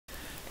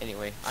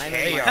Anyway,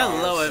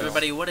 Hello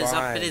everybody, what is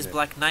up? It is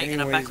Black Knight,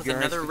 and I'm back with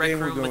another Rec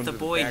Room with the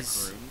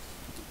boys.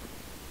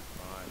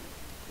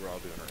 We're all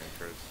doing our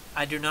intros.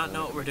 I do not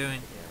know what we're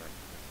doing.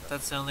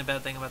 That's the only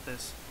bad thing about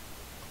this.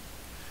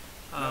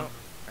 No,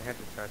 I had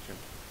to touch him.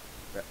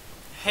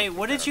 Hey,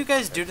 what did you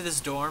guys do to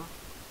this dorm?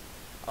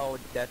 Oh,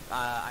 that,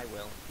 I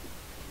will.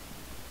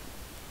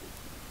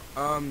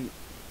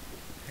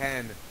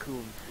 Pen,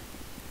 cool.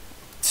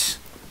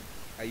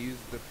 I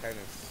used the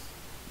penis.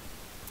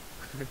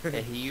 Yeah,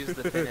 he used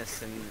the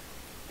penis and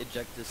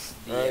ejected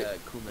the Let's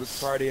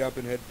kumis. party up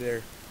and head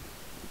there.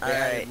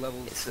 Alright.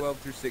 Levels 12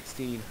 through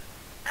 16.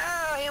 Oh,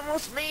 I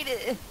almost made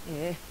it!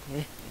 I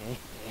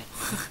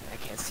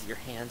can't see your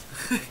hand.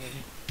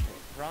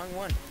 Wrong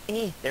one.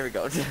 There we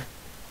go.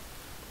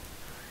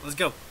 Let's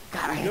go.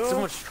 God, I had so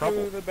much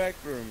trouble. To the back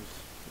rooms,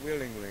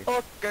 willingly.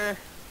 Okay.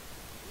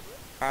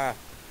 Ah.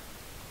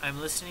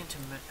 I'm listening to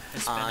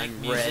Hispanic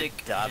I'm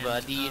music. red, da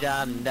dee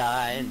dum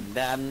da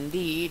dum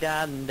dee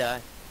dum da.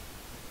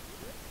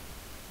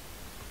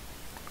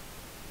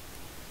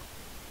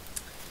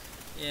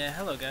 Yeah,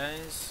 hello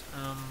guys.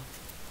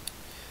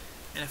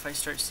 And if I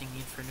start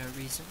singing for no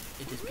reason,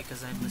 it is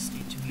because I'm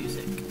listening to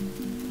music.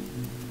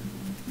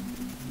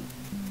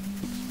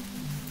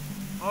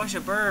 Oh, it's a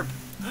burb.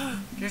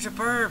 There's a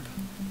burb.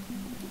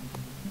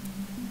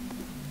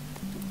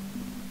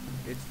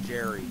 It's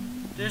Jerry.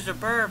 There's a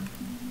burb.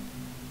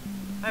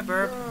 Hi,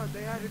 burb. Oh,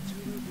 they added 2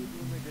 new people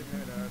and they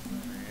didn't add us.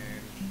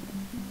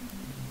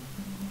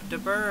 The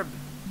burb.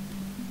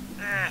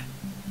 Ah.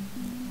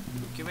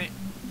 Give me.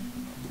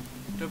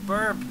 The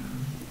burb.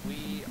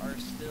 We are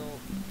still.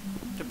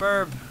 The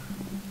burb.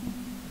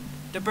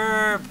 The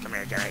burb. Come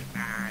here, Jerry.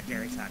 Ah,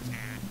 Jerry sucks.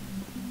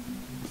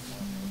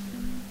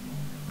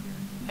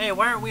 Hey,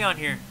 why aren't we on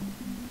here?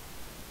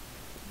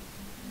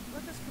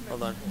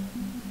 Hold on.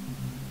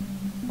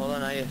 Hold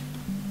on,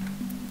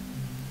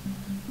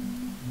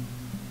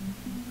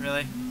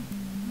 Really?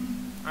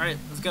 Alright,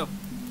 let's go.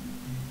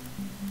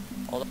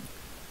 Hold on.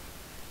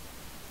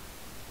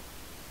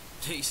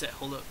 You said,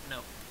 hold up.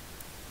 No.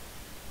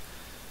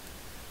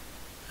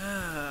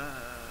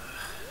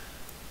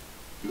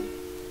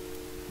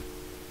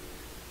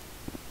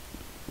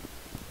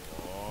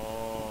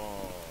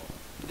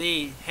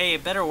 Hey,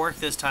 it better work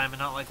this time and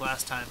not like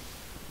last time.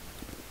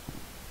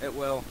 It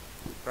will.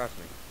 Trust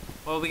me.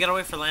 Well, we gotta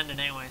wait for Landon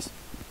anyways.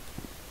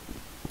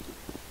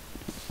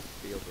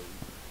 Feel the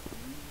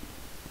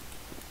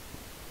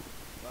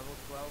Level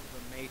 12,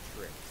 the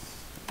Matrix.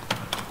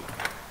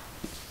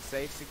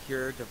 Safe,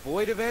 secure,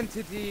 devoid of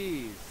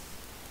entities.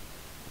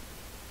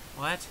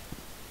 What?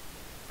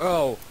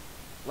 Oh,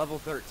 level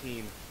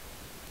 13.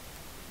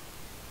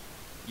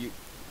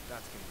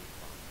 That's gonna be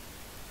fun.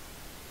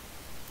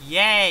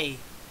 Yay!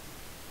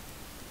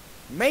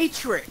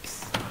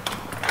 Matrix!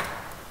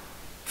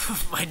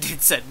 My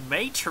dude said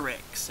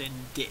Matrix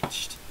and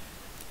ditched.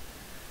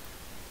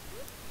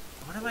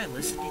 What am I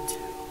listening to?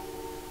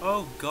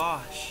 Oh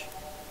gosh.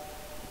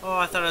 Oh,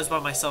 I thought I was by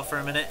myself for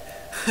a minute.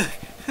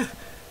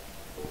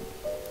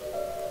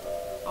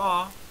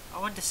 Aw, I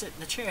wanted to sit in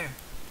the chair.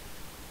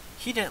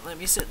 He didn't let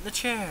me sit in the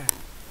chair.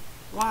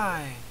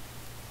 Why?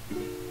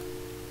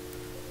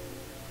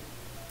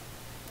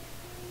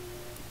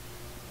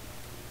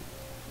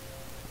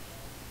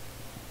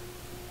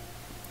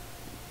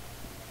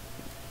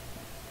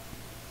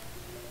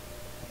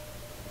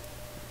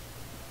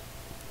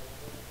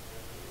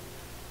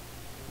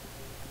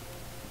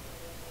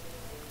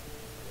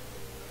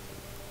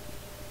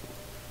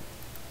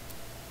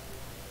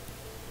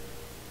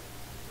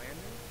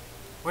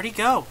 Where'd he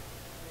go?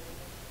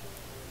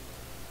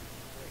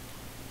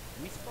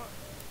 We spot.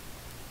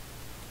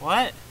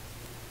 What?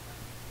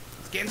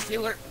 Skin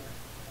stealer.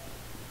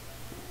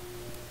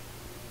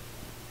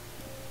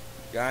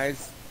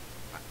 Guys,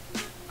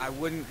 I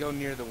wouldn't go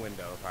near the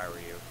window if I were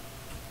you.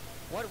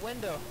 What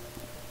window?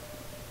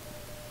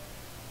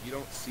 You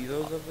don't see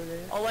those over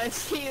there? All I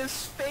see is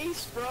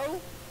space,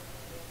 bro.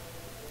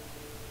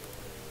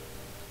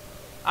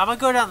 I'm gonna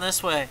go down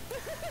this way.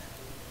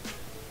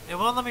 It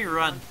won't let me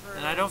run,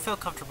 and I don't feel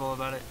comfortable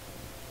about it.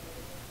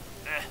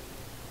 Well,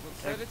 it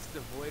said it's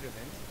devoid of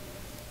entities.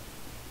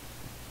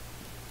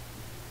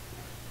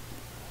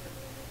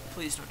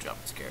 Please don't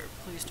jump scare.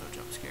 Please don't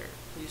jump scare.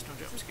 Please don't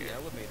jump This is the scare.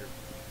 elevator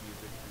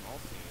music from all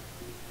scenes.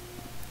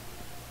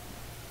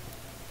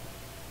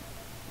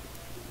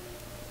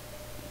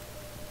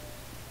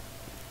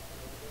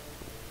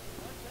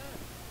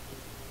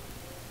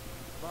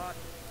 But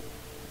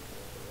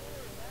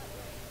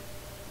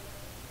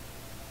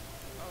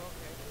oh,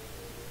 okay.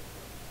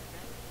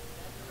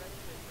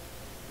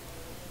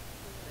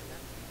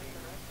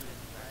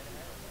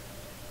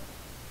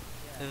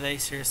 Did they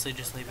seriously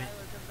just leave me?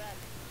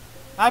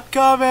 I'm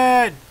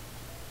coming!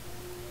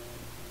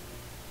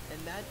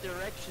 In that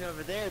direction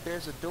over there,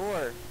 there's a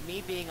door.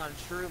 Me being on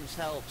shrooms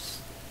helps.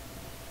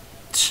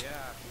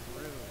 Yeah,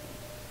 true.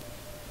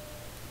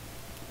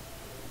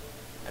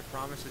 I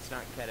promise it's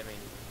not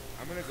ketamine.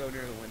 I'm gonna go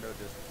near the window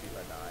just to see if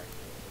I die.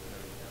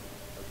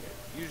 Okay.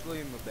 Usually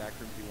in the back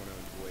rooms you want to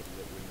avoid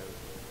lit windows.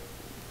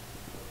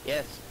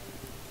 Yes.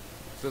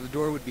 So the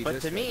door would be But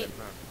this to way me- then,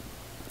 huh?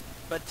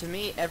 But to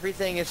me,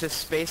 everything is just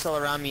space all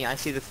around me. I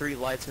see the 3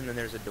 lights and then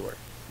there's a door.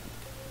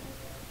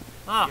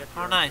 Oh, Yep,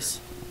 how you're nice.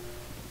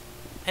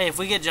 Hey, if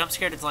we get jump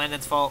scared, it's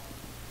Landon's fault.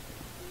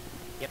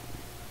 Yep.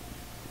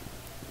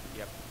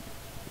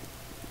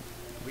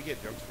 We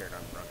get jump scared,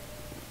 I'm running.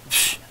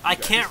 I You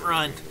guys can't are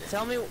run. doing it.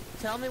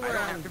 Tell me I where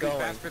don't I'm have to going. be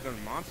faster than a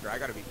monster. I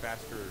gotta be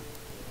faster.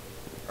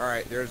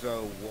 Alright, there's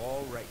a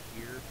wall right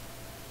here.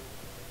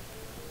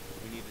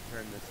 We need to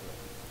turn this way.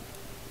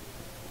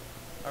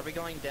 Are we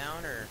going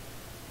down or?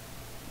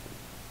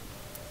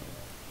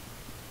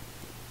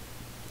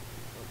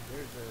 Oh,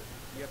 there's a...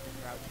 You have to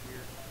crouch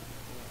here.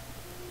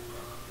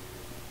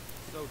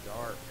 It's so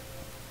dark.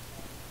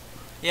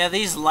 Yeah,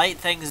 these light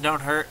things don't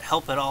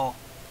help at all.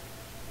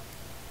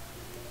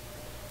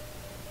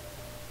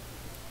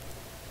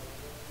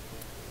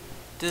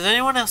 Does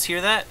anyone else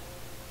hear that?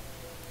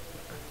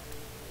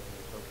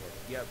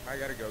 Okay. Yep, I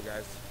gotta go,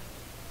 guys.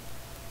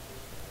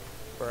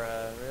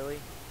 Really?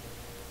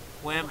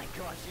 Wham. Oh my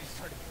gosh, you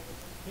started.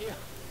 Yeah.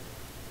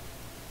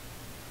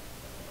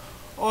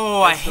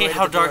 Oh, I That's the way hate to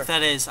how the dark door.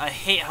 that is. I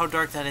hate how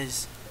dark that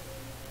is.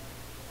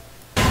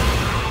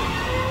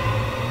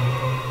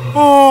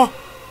 Oh!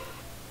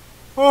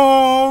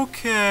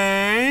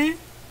 Okay.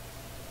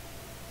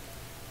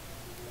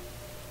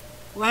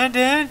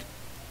 Landon?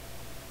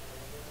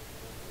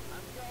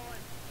 I'm going.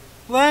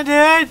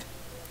 Landon!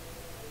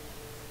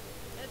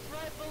 It's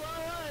right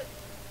below us.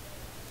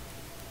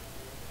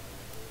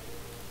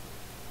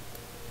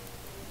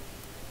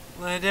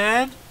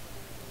 Landon?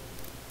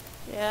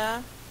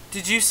 Yeah.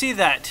 Did you see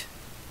that?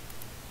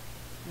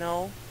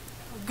 No.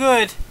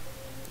 Good.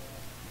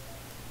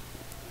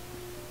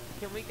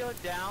 Can we go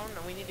down?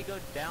 We need to go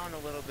down a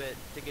little bit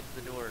to get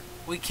to the door.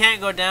 We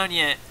can't go down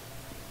yet.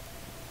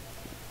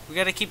 We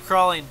gotta keep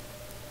crawling.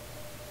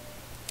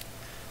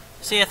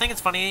 See, I think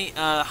it's funny.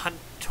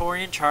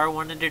 Huntorian Char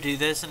wanted to do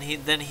this, and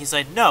he's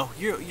like, "No,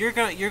 you're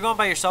going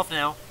by yourself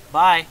now.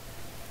 Bye."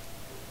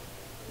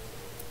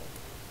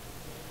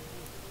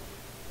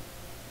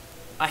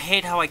 I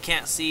hate how I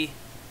can't see.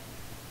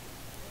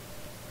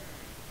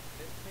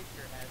 This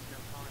picture has no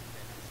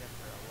content except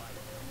for a light.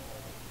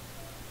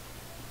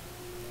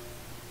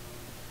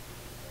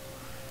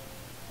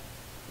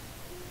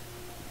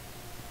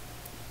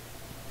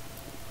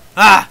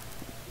 Ah!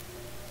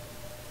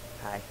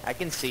 Hi. I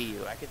can see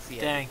you. I can see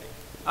Dang. everything.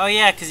 Oh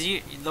yeah, 'cause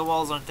the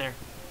walls aren't there.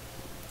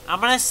 I'm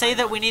gonna say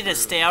that we need to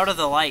stay out of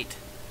the light.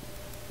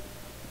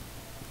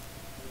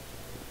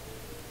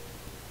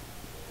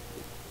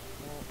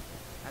 Well,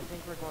 I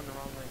think we're going the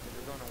wrong way because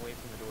we're going away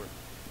from the door.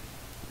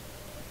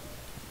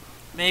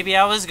 Maybe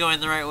I was going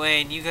the right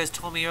way, and you guys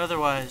told me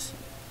otherwise.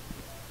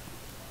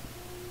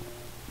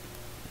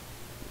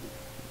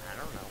 I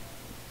don't know.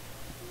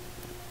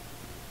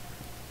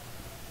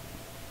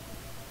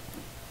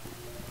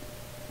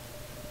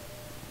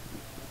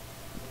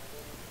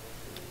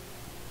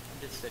 I'm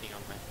just sitting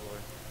on my floor.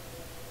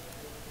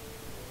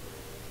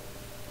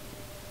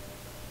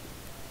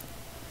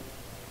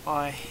 Oh,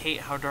 I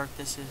hate how dark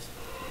this is.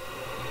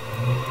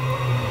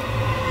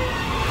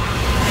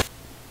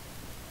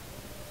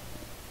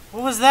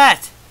 What was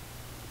that?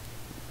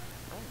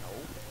 I don't know.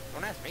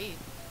 Don't ask me.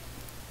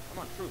 I'm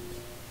on troops.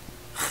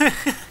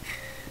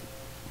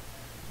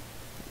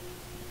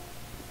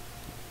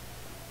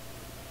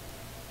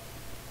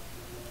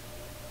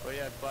 Oh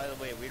yeah, by the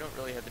way, we don't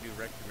really have to do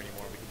Rec Room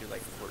anymore. We can do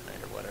like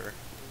Fortnite or whatever.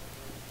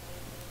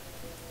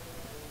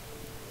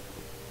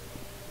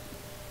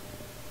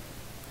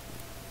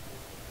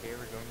 Okay,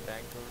 we're going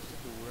back towards the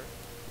door.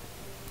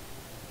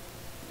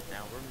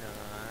 Now we're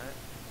not.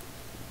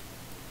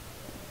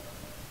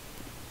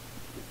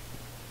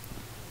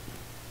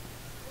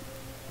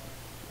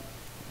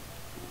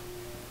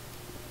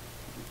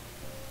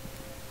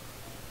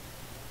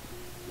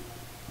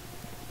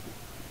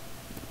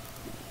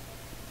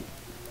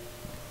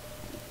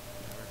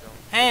 Now we're going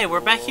to Hey, the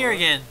we're back here door.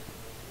 again.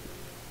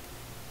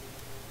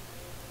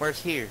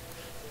 Where's here?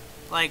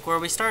 Like where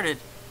we started.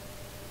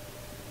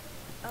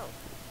 Oh.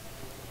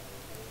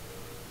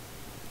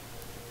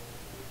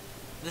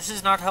 This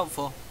is not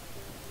helpful.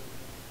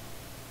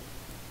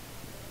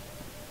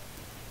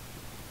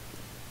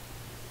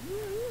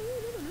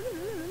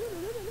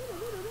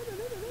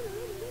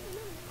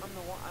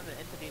 I'm the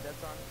entity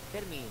that's on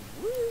ketamine.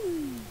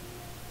 Woo!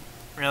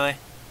 Really?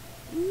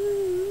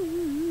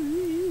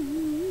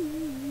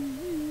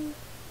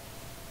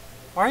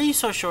 Why are you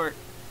so short?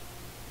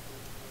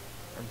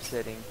 I'm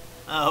sitting.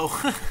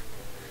 Oh.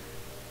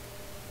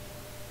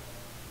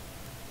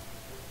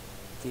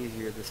 It's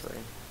easier this way.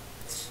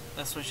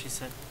 That's what she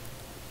said.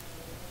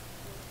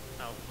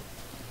 Oh.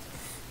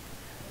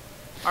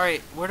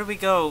 Alright, where do we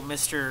go,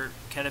 Mr.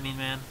 Ketamine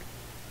Man?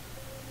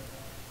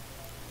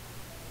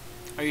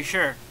 Are you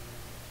sure?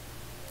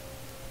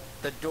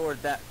 The door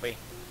that way.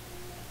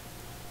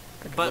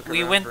 I could But look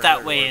we around went for that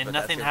another way door, and but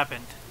that's nothing it.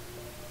 happened.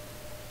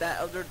 That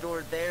other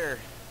door there.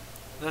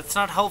 That's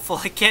not helpful.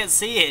 I can't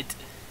see it.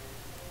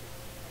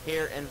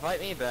 Here, invite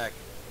me back.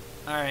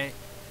 Alright.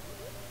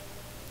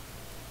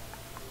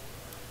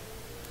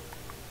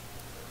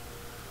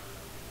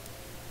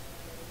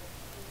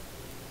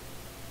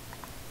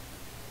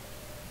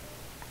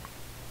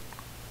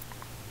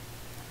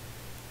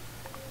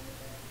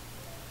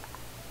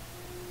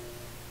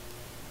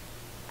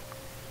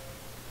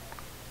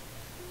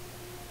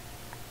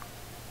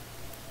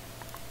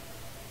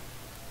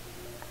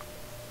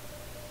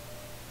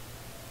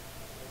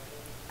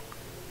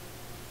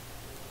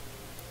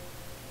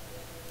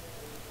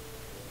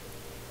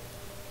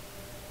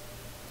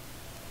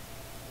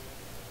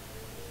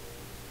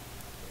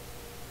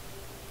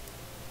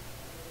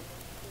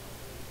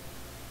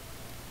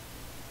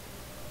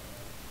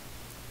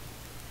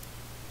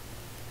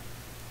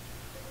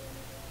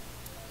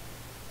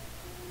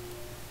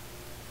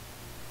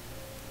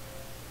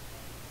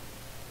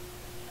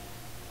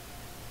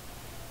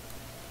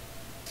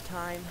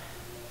 time.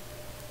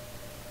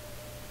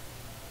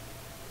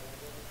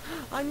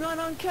 I'm not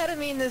on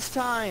ketamine this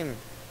time!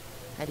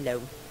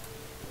 Hello.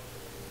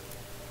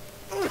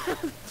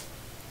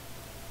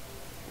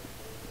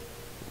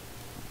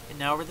 And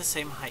now we're the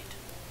same height.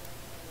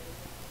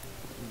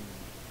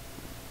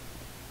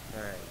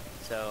 Alright,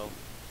 so...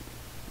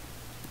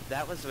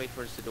 that was the way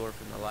towards the door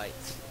from the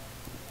lights.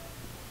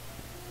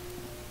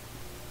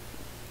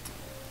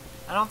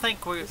 I don't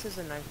think we're... This is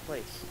a nice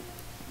place.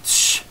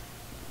 Shh!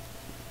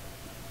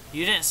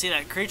 You didn't see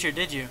that creature,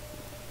 did you?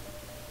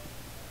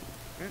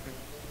 Mm-mm.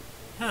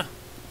 Huh.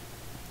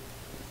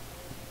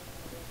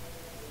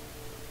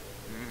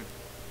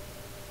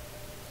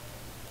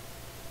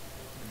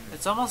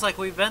 It's almost like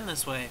we've been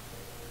this way.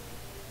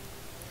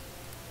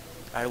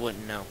 I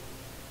wouldn't know.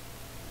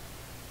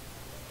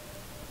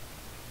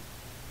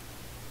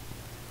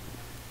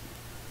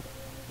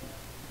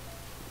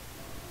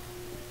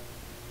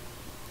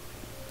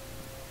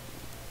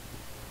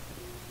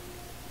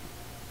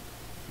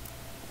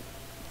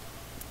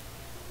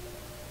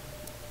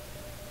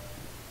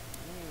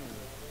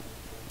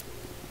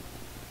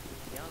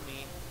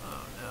 Yummy.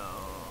 Oh no.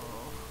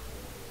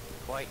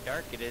 Quite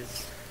dark it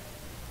is.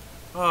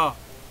 Oh.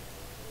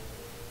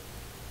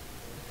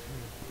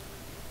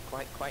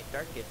 Quite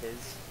dark it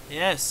is.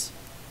 Yes.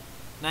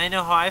 Now I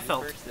know how I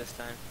felt. First this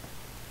time.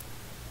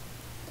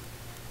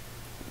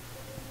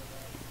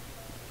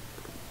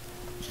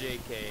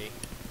 JK.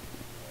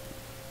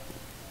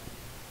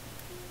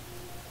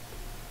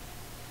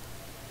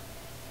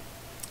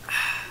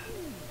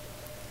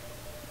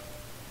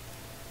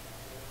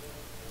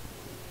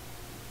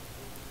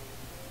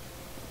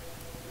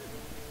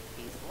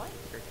 These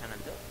lights are kind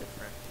of built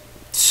different.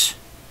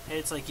 Hey,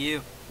 it's like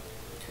you.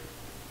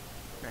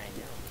 I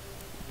know.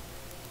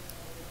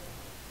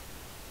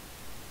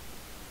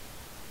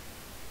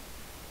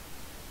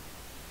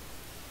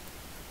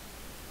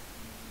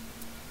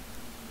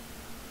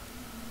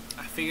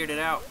 I figured it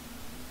out.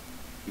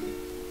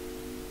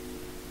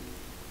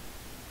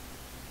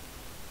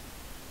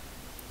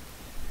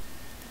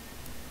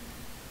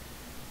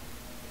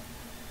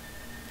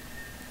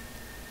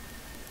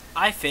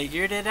 I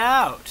figured it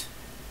out.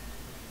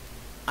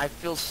 I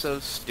feel so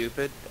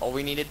stupid.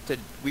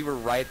 We were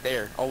right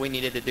there. All we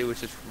needed to do was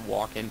just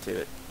walk into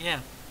it. Yeah.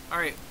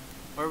 Alright.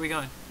 Where are we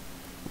going?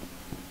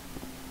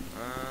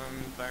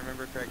 If I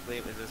remember correctly,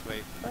 it was this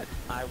way. But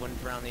I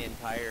went around the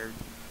entire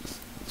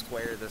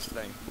square of this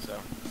thing, so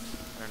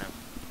I don't know.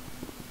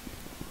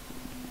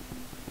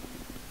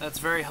 That's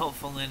very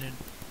helpful, Landon.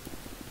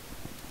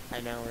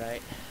 I know,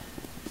 right?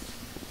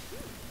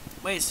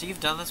 Wait, so you've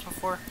done this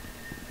before?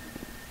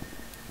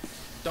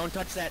 Don't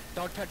touch that!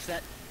 Don't touch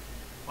that!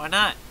 Why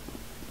not?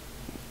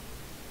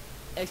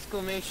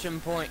 Exclamation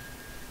point!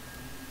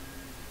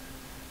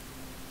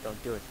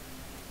 Don't do it.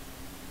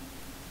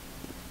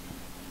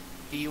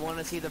 Do you want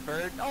to see the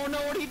bird? Oh no,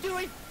 what are you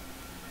doing?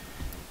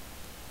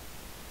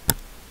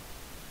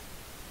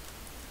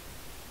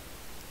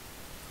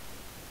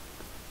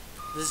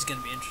 This is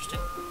gonna be interesting.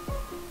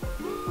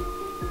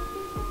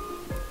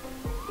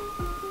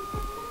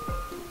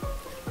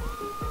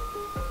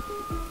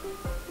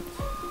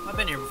 I've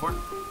been here before.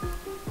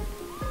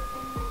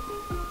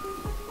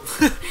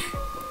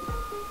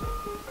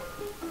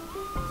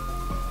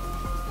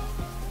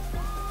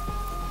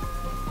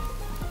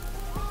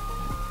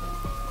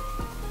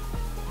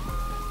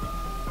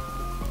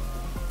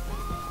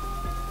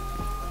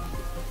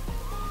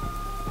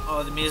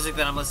 Oh, the music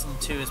that I'm listening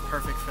to is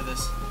perfect for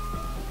this.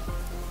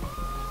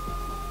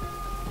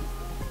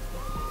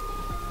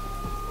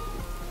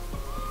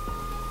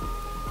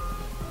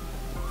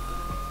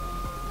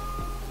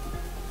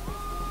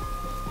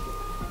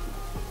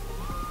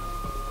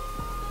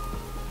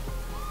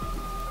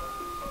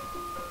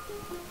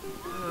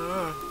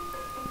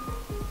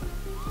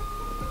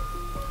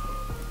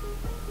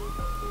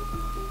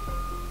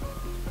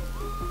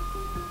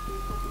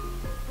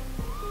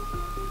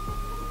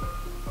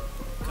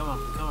 Come on,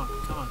 come on,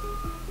 come on.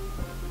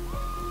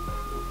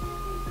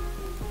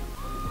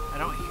 I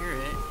don't hear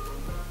it.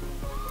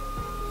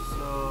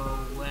 So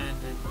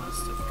Landon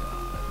must have got.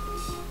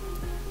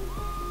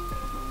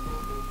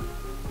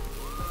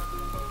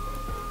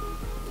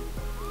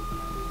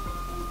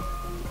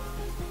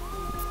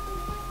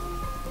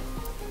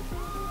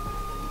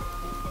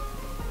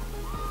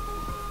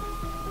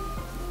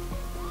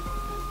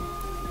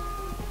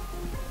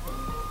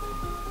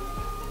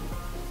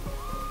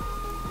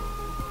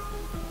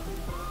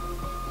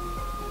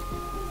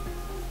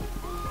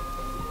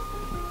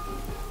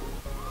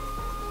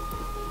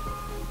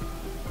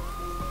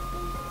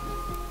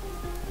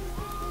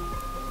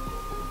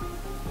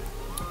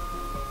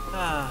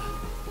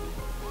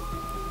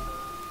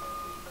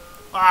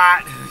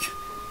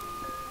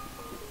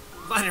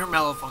 Minor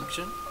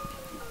malfunction.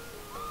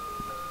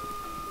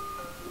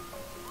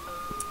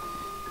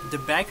 The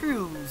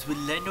Backrooms with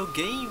Lando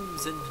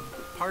Games and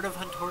part of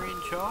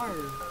Huntorian Char.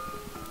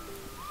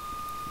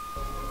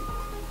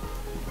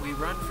 We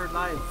run for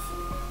life.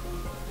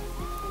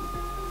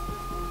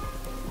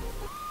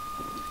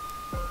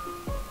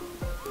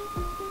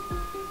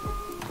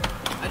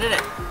 did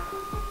it.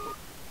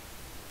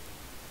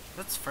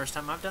 That's the first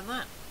time I've done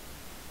that.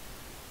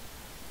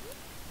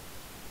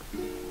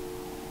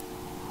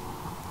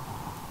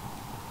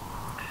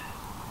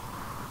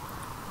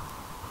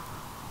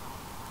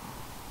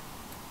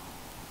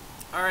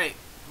 Alright,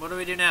 what do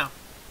we do now?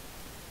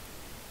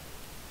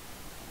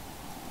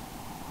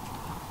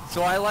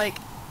 So I like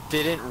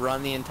didn't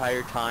run the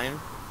entire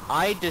time.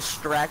 I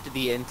distracted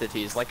the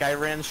entities. Like I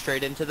ran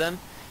straight into them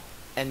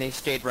and they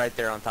stayed right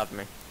there on top of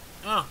me.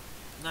 Oh,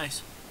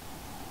 nice.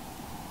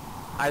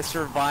 I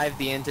survived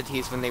the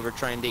entities when they were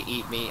trying to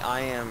eat me. I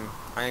am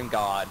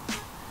God.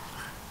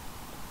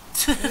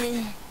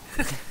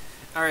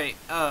 Alright,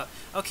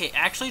 okay,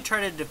 actually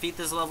try to defeat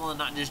this level and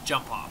not just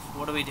jump off.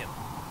 What do we do?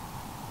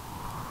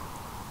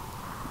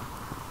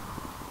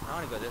 I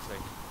want to go this way.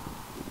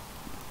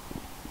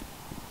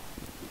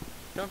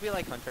 Don't be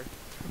like Hunter.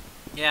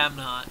 Yeah, I'm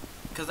not.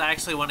 Because I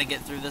actually want to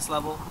get through this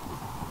level.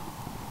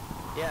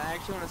 Yeah, I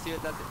actually want to see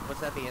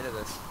what's at the end of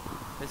this.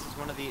 This is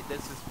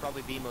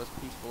probably the most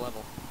peaceful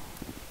level.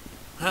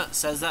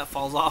 Says that,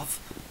 falls off.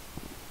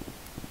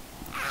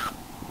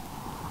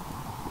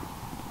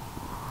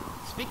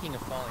 Speaking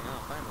of falling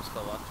off, I almost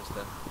fell off just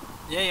then.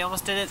 Yeah, you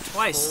almost did it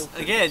twice. Oh,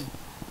 Again.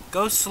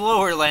 Go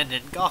slower,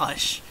 Landon.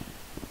 Gosh.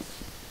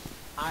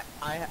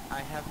 I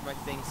have my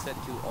thing set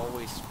to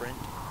always sprint.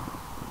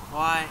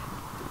 Why?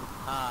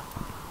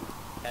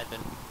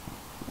 Heaven.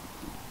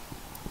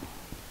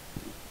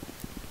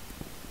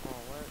 Oh,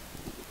 what?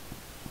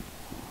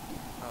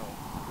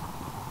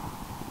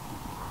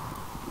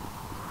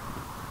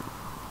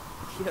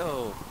 Oh.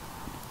 Yo.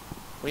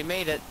 We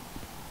made it.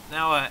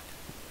 Now what?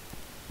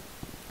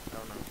 I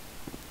don't know.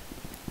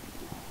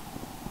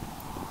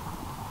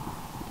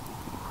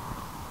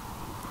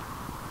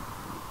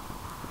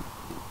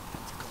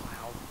 That's a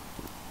cloud.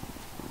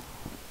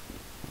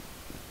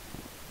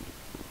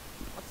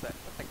 What's that?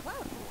 What's that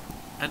cloud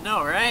for? I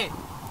know, right?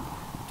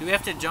 Do we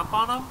have to jump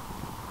on them?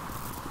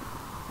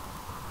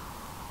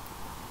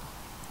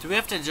 Do we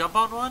have to jump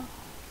on one?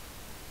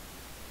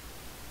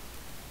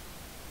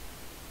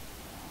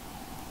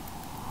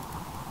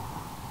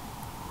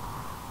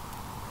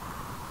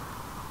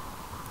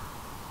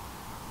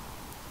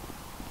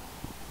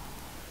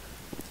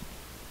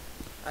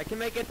 I can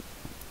make it.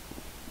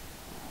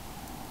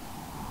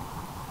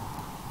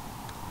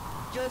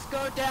 Just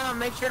go down.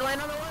 Make sure to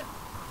land on the one.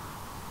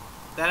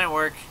 That didn't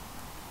work.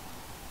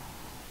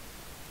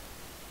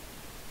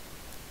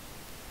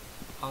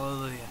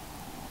 Hallelujah.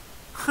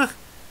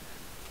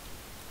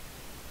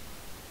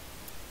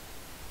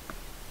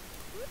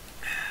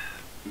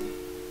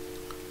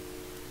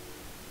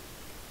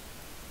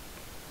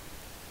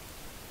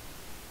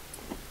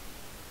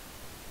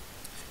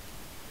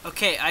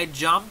 Okay, I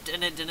jumped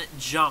and it didn't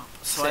jump,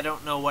 so I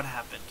don't know what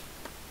happened.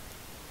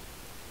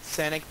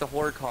 Sanic the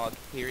Horkhog.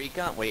 Here he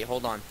comes. Wait,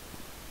 hold on.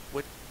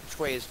 Which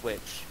way is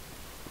which?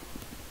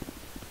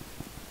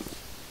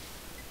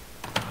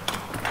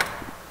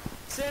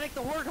 Sanic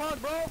the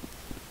Horkhog, bro!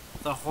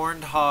 The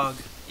horned hog,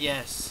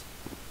 yes.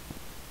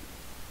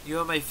 You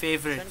are my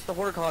favorite. Sanic the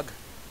Horkhog.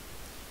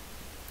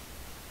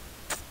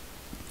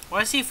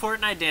 Why is he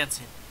Fortnite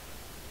dancing?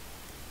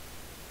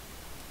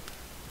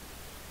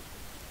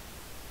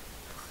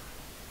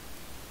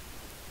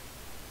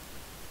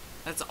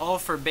 That's all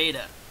for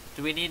beta.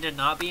 Do we need to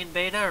not be in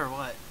beta or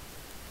what?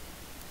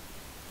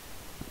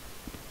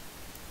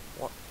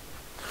 What?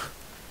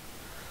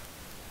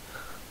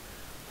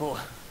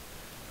 Oh.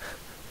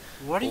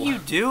 What are you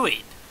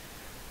doing?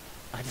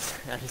 I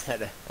just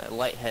had a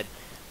light head.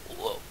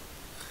 Whoa.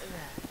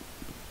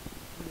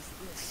 What is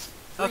this?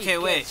 Okay,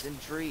 wait.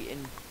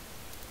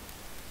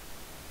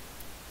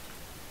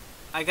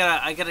 I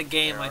got a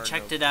game. There I are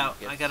checked no it out.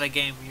 gifts. I got a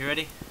game. You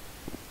ready?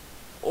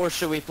 Or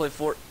should we play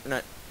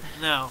Fortnite?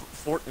 No.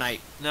 Fortnite.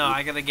 No,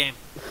 I got a game.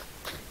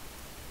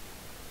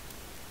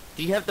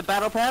 Do you have the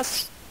Battle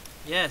Pass?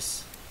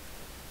 Yes.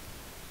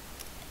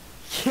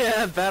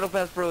 Yeah, Battle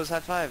Pass Bros.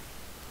 High five.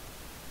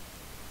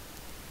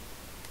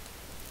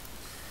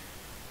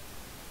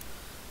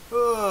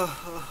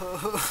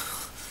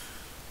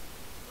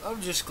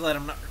 I'm just glad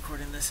I'm not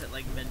recording this at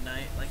like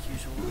midnight, like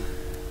usual.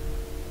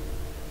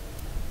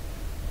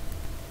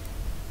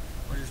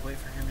 We'll just wait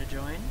for him to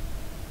join.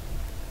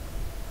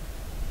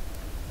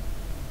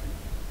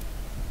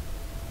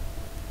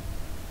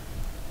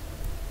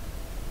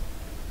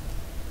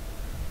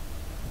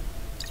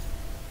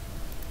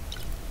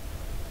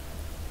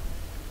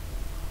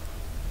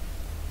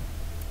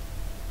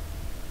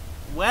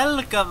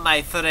 Welcome,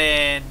 my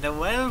friend.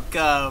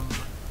 Welcome.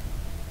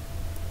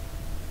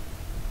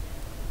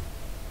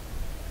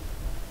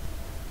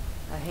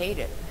 I hate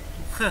it.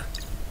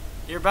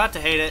 You're about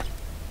to hate it.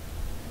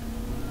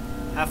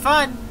 Have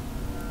fun.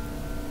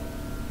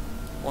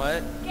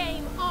 What?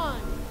 Game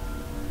on.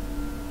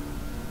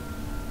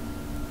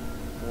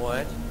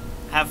 What?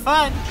 Have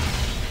fun.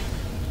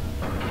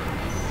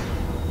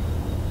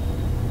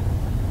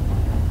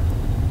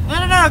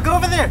 No, go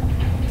over there.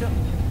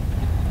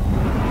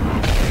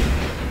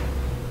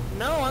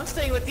 No, I'm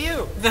staying with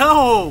you.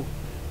 No.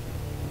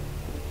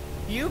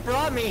 You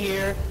brought me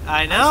here.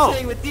 I know. I'm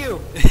staying with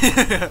you.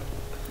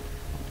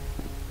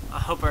 I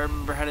hope I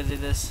remember how to do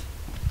this.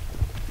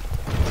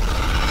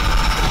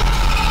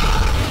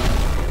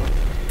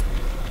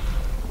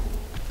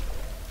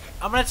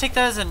 I'm gonna take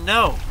that as a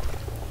no.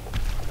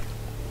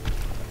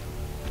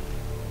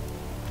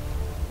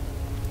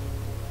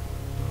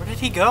 Where did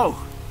he go?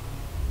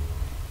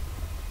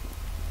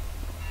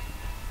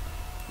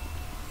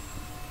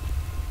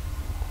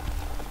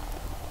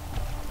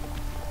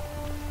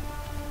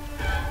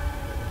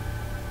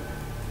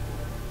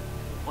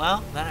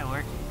 Well, that didn't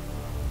work.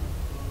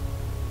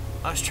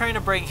 I was trying to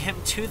bring him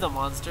to the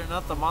monster,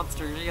 not the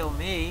monster to heal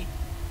me.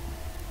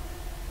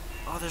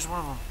 Oh, there's one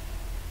of them.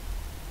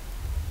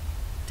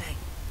 Dang.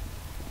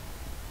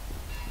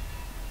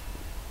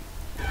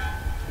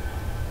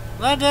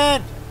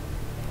 London!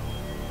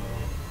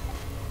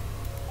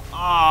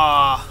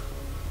 Ah,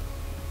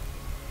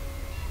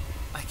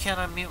 I can't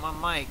unmute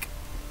my mic.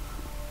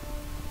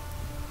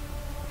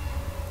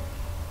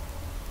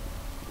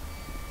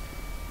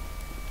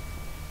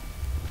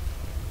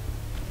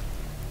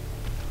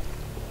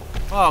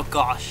 Oh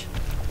gosh.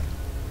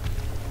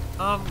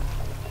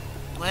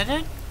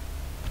 Landon?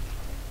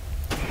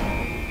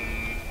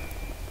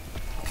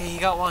 Okay, he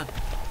got one.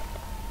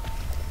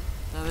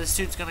 Now this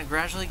dude's gonna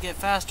gradually get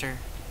faster.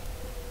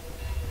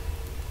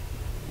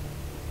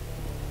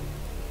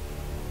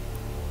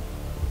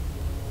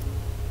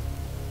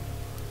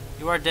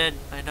 You are dead.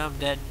 I know I'm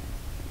dead.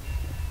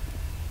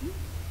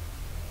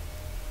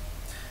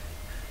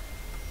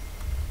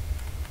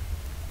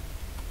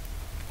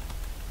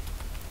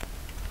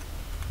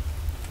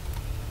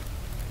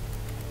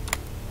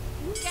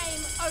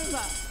 Game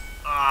over.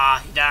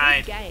 Ah, he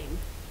died. Good game.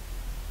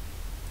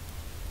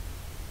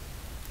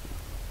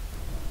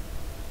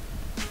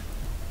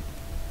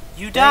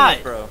 You Dang died.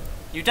 it, bro.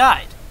 You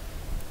died.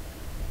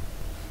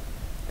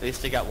 At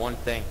least I got one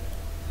thing.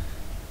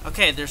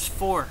 Okay, there's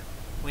 4.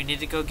 We need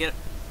to go get...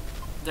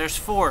 There's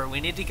 4. We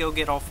need to go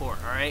get all 4,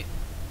 alright?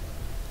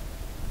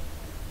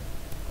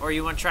 Or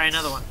you want to try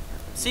another one?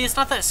 See, it's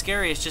not that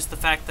scary. It's just the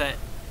fact that...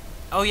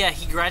 Oh yeah,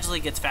 he gradually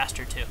gets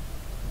faster too.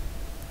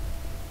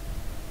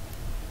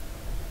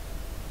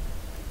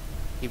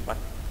 He what?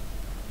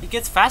 He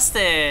gets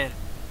faster.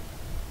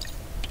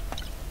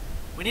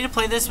 We need to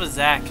play this with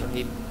Zach.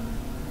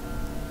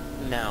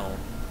 No.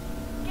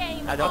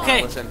 Game I don't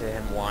Okay. want to listen to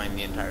him whine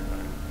the entire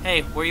time.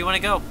 Hey, where you want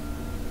to go?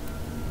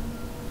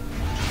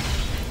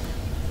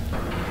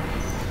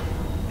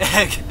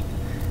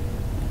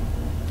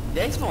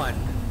 Next one.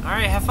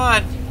 Alright, have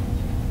fun.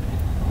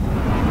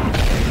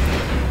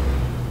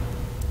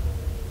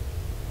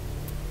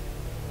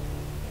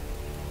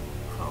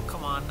 Oh,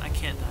 come on. I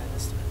can't die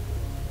this time.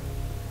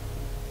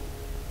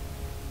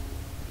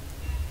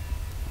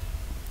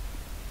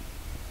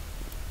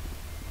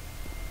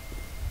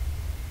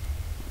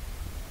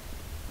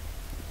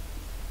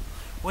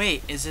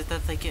 Wait, is it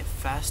that they get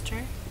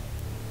faster?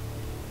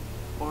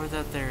 Or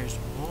that there's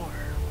more?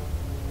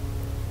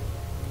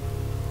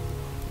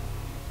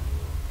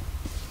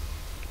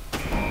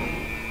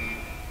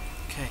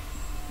 Okay.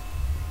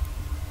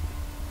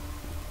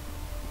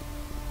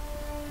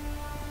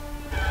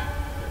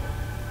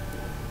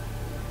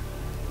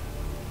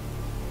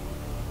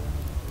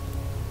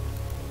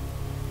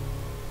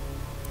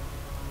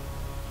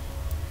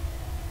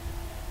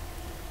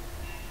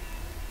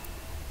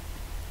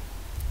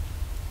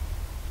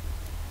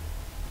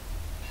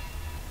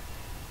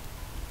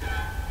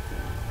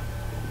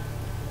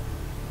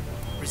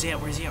 Where's he at?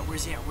 Where's he at?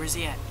 Where's he at? Where's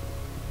he at?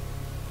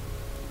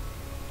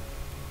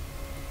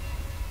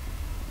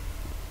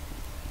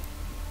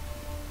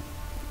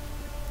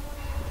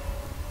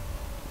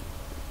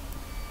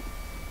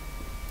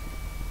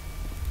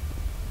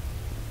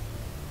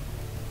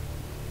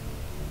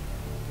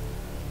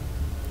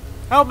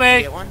 Help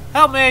me! Get one?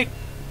 Help me!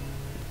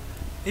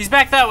 He's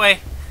back that way.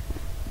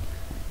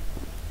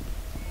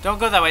 Don't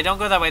go that way. Don't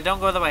go that way. Don't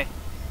go that way.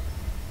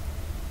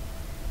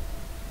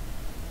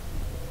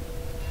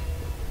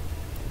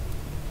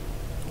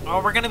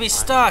 Oh, we're gonna be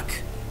stuck.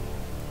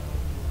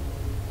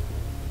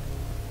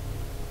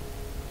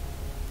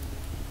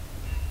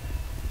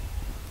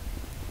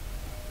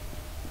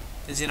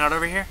 Is he not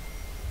over here?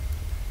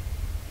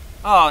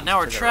 Oh, now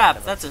we're To the right trapped.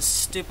 of That's a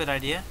stupid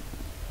idea.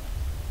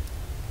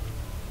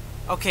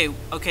 Okay,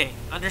 okay.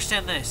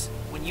 Understand this.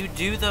 When you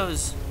do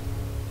those...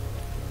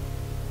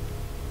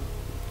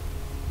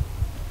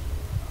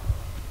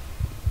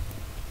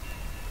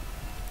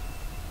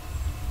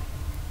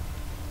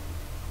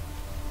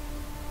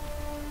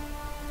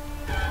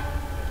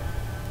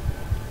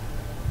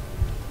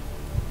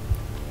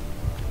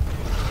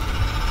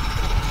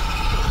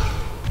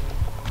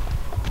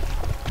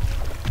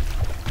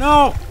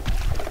 No!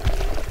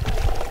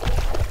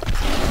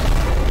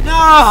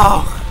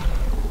 No!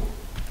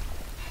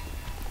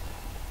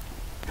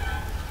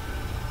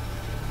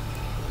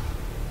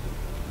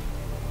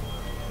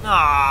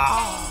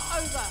 No!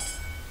 Game over.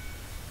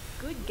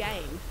 Good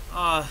game.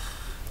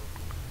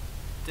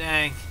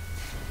 Dang.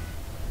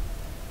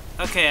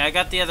 Okay, I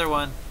got the other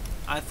one.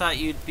 I thought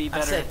you'd be I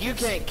better. said, at you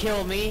this. can't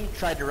kill me.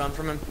 Tried to run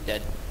from him.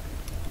 Dead.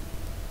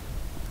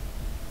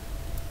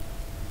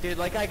 Dude,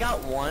 like, I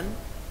got one.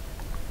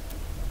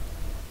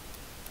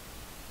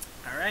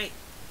 Alright.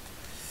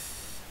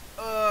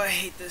 Oh, I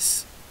hate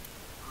this.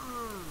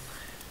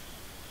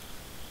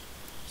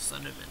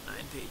 Slenderman, 9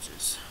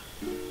 pages.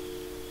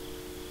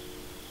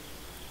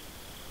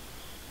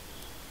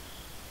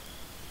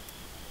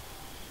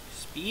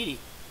 Speedy.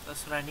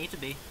 That's what I need to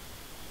be.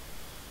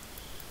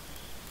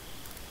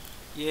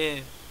 Yeah.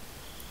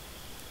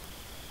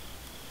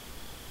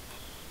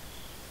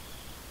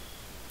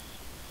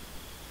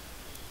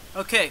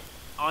 Okay,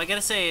 all I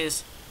gotta say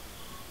is,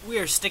 we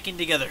are sticking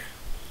together.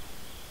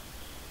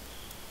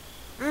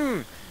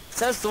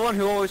 Says the one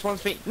who always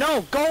wants me.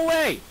 No, go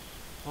away!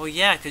 Well,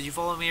 yeah, because you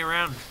follow me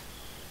around.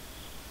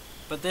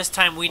 But this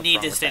time we What's need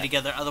wrong to with stay that?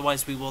 together,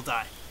 otherwise we will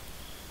die.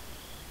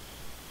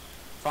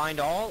 Find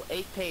all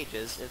 8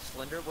 pages if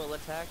Slender will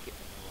attack you.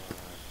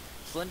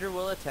 Slender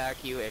will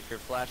attack you if your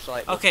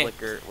flashlight will Okay,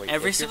 flicker. Wait,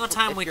 every if your single fl-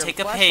 time if we your take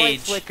a flashlight page-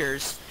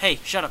 flickers. Hey,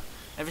 shut up.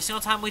 Every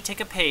single time we take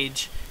a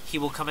page, he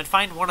will come and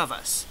find one of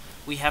us.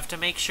 We have to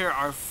make sure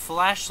our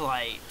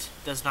flashlight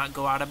does not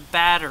go out of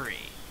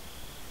battery.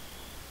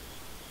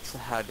 So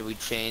how do we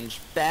change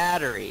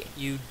battery?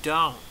 You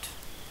don't.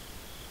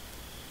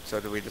 So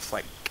do we just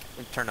like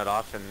turn it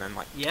off and then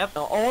like? Yep,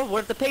 Oh, what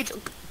if the page?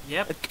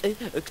 yep.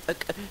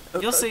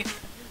 You'll see.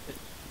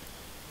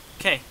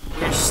 Okay,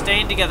 we're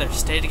staying together.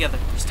 Stay together.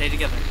 Stay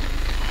together.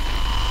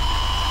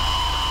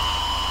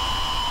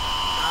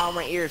 Ow,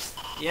 my ears.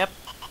 Yep.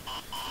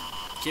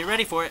 Get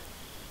ready for it.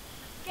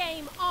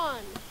 Game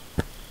on.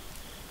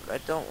 I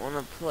don't want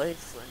to play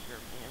Slender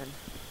Man.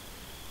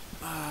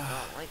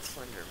 I don't like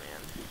Slender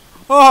Man.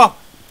 Oh!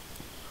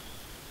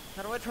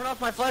 How do I turn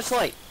off my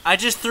flashlight? I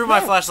just threw my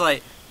No.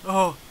 flashlight.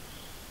 Oh.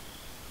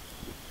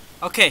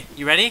 Okay,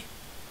 you ready?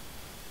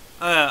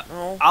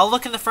 No. I'll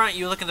look in the front,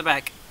 you look in the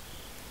back.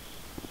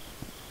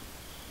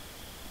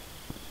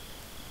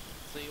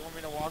 So you want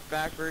me to walk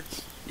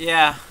backwards?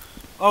 Yeah.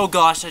 Oh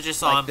gosh, I just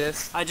saw Like him.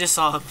 this? I just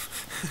saw him.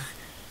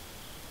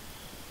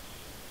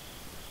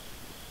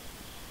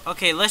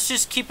 Okay, let's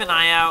just keep an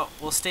eye out.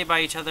 We'll stay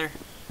by each other.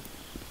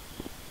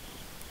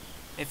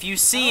 If you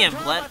see him,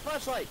 Turn let... off my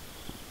flashlight.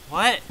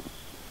 What?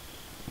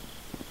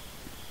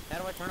 How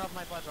do I turn off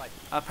my flashlight?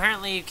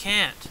 Apparently you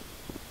can't.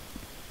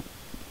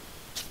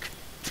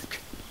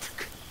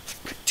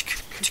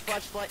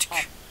 Flashlight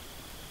off.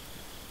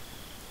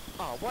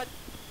 Oh, what?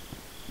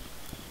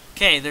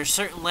 Okay, there's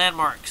certain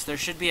landmarks. There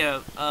should be a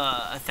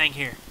thing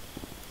here.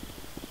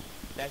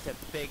 That's a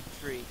big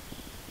tree.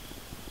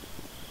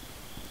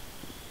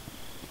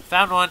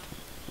 Found one.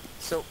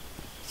 So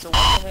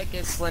what the heck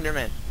is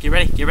Slenderman? Get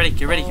ready, get ready,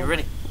 get ready, Oh get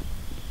ready.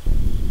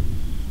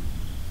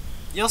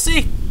 You'll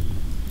see.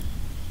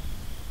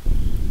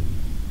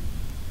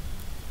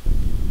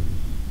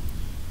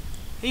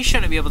 He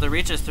shouldn't be able to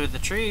reach us through the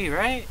tree,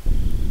 right?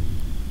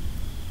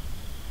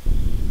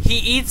 He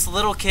eats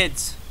little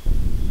kids.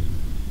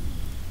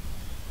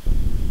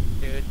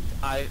 Dude,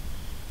 I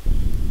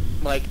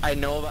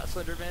know about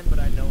Slenderman, but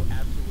I know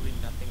absolutely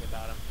nothing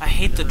about him. I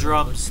hate the Never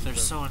drums. listened They're to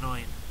them. so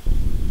annoying.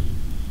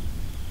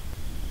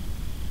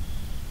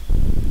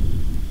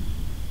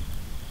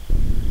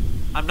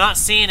 I'm not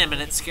seeing him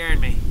and it's scaring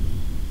me.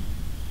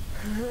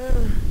 I'm gonna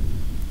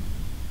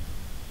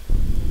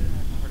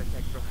have a heart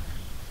attack, bro.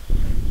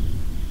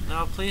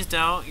 No, please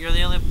don't. You're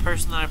the only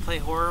person that I play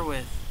horror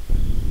with.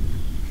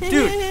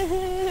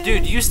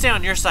 Dude, you stay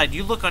on your side.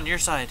 You look on your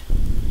side.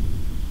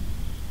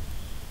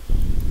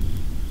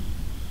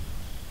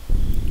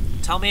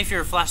 Tell me if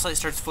your flashlight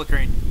starts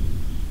flickering.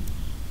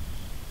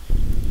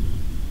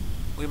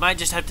 We might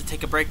just have to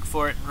take a break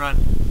for it and run.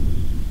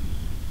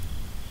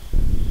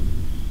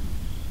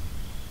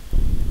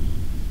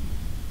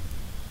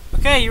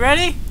 Okay, you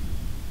ready?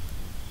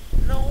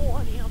 No,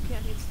 honey, how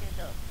can't I stand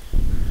up?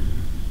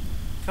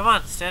 Come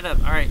on, stand up.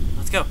 Alright,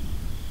 let's go.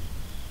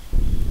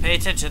 Pay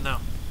attention, though.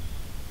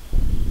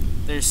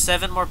 There's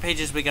 7 more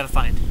pages we gotta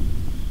find.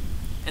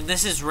 And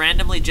this is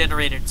randomly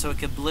generated, so it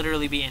could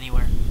literally be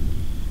anywhere.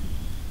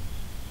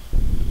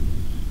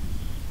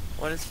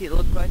 What does he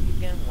look like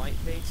again? White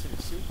face and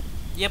a suit?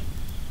 Yep.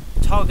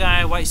 Tall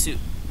guy, white suit.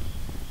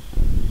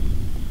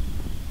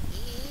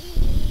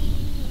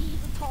 He's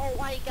a tall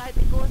white guy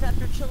that goes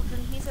after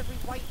children. He's every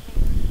white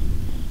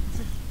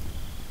man.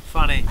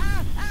 Funny.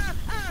 Ah, ah,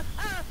 ah,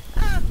 ah,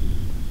 ah.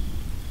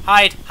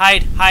 Hide,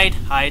 hide, hide,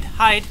 hide,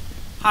 hide,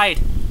 hide.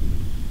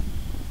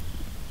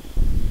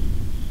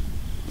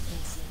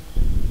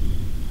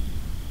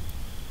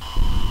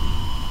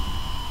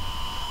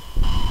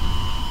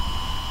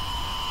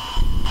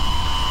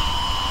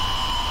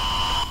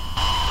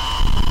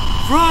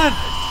 Run!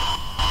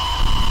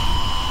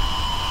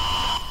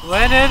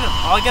 Lennon,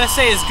 all I gotta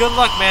say is good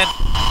luck, man.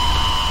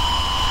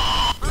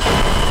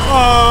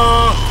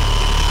 Oh!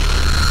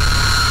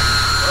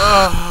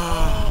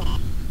 Oh!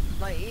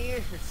 My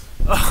ears.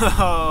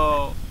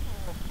 Oh!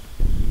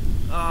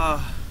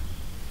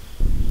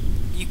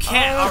 You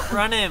can't Oh.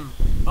 outrun him.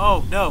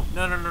 Oh, no,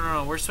 no, no, no,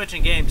 no, we're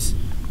switching games.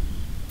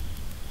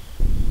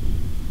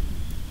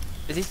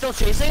 Is he still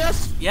chasing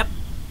us? Yep.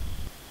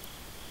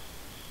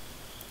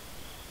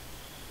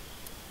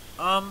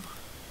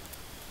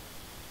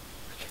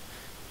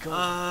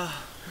 Go.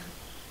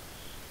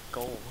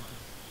 Goal. What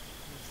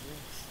is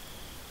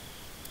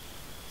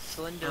this?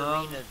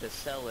 Slenderina the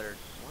Cellar.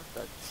 What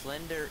the?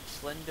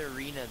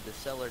 Slenderina the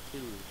Cellar 2.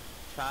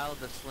 Child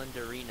of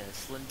Slenderina.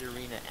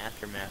 Slenderina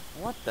Aftermath.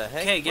 What the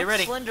heck? Okay, get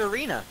ready. What's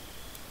Slenderina?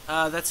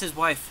 That's his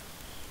wife.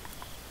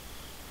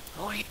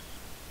 Oh, wait.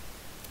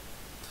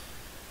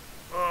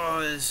 Oh,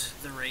 is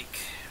the rake.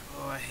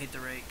 Oh, I hate the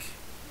rake.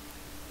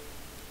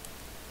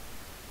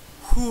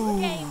 Whew.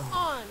 Game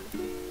on.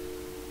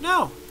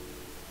 No.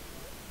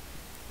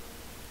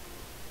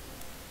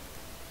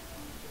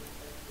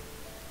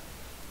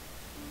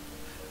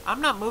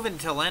 I'm not moving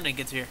until Landon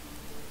gets here.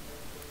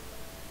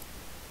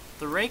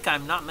 The rake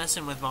I'm not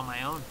messing with on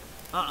my own.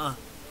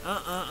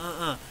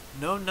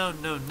 No, no,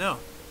 no, no.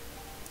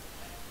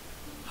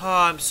 Oh,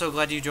 I'm so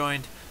glad you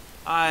joined.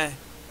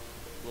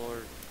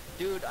 Lord.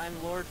 Dude,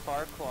 I'm Lord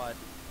Farquaad.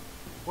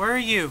 Where are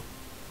you?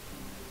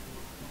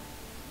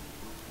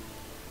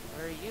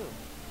 Where are you?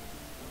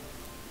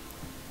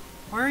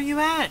 Where are you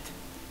at?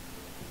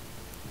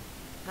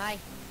 Hi.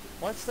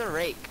 What's the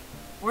rake?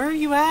 Where are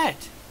you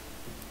at?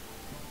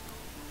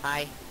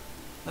 Hi.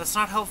 That's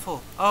not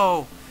helpful.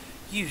 Oh,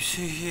 you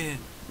see.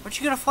 Where'd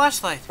you get a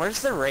flashlight?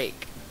 Where's the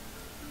rake?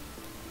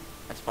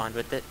 I spawned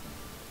with it.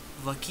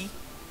 Lucky.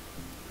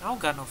 I don't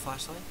got no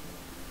flashlight.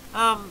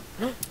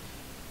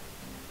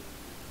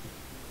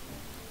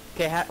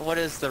 Okay, what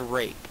is the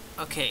rake?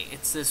 Okay,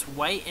 it's this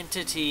white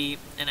entity,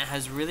 and it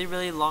has really,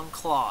 really long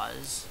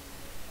claws.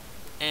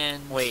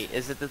 And Wait,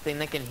 is it the thing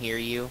that can hear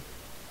you?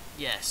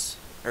 yes,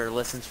 Or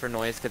listens for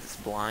noise because it's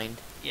blind?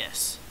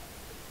 yes.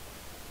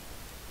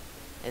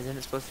 Isn't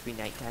it supposed to be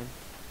nighttime?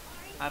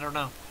 I don't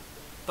know,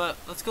 but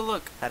let's go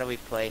look. How do we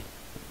play?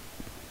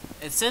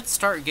 It said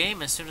start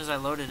game as soon as I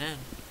loaded in.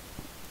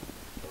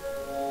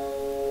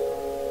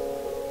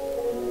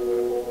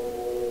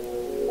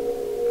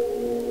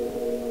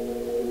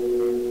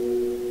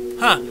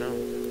 Huh. No.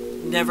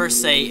 Never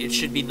say it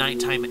should be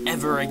nighttime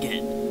ever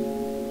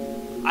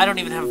again. I don't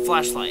even have a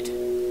flashlight.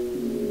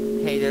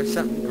 Hey, there's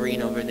something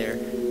green over there.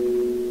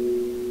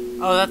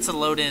 Oh, that's a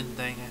load in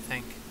thing, I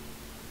think.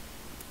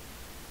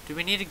 Do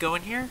we need to go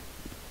in here?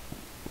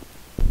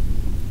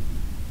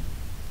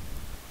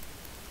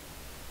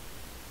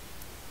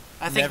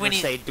 I think Never we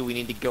need. say, do we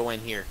need to go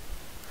in here?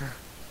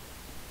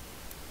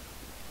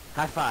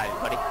 High five,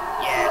 buddy.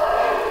 Yeah.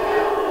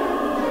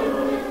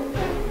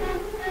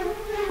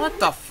 What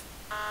the f?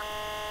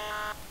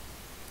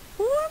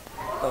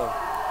 Oh.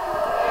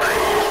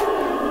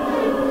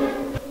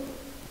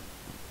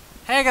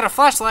 Hey, I got a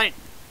flashlight.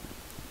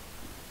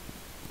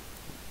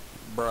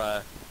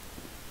 Bruh.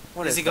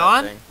 What Is is he that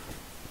gone? thing?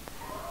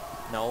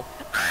 No.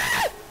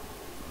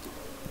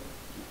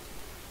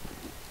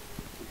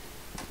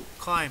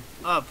 Climb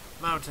up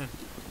mountain.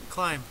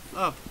 Climb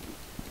up.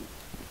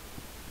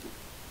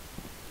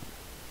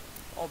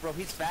 Oh, bro,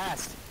 he's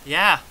fast.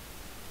 Yeah.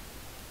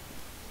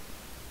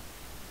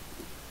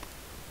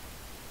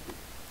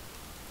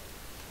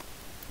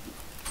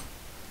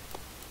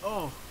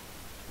 Oh.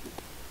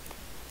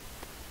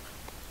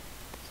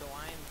 So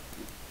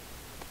I'm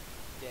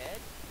dead?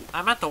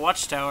 I'm at the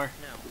watchtower.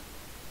 No.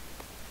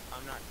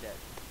 I'm not dead.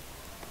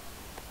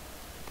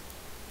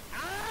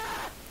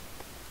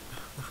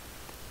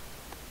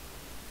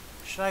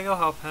 Should I go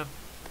help him?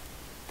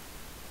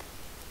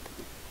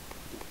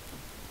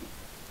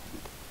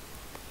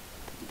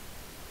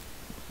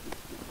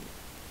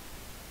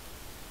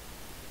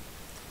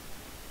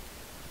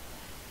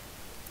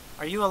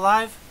 Are you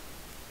alive?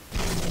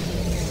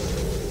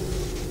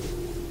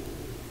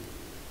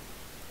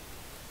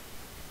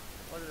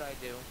 What did I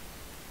do?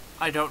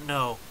 I don't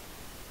know.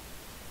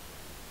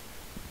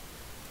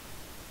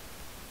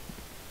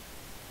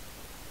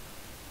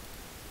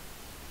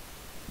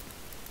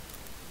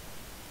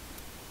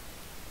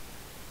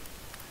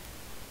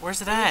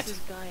 Where's it What at? is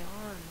this guy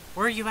on?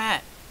 Where are you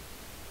at?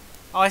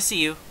 Oh, I see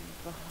you.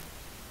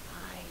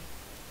 Hi.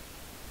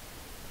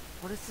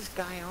 What is this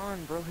guy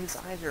on, bro? His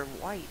eyes are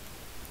white.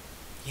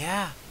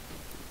 Yeah.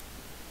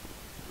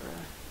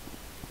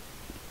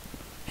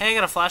 Hey, I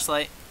got a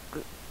flashlight.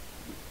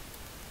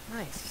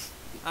 Nice.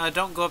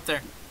 Don't go up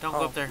there. Don't go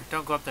Oh. up there.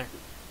 Don't go up there.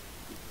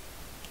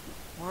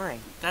 Why?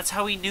 That's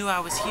how he knew I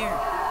was here.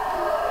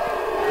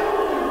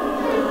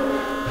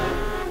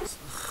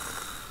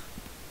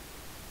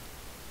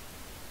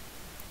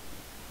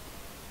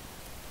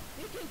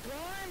 He can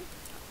climb?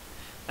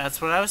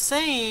 That's what I was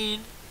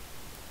saying.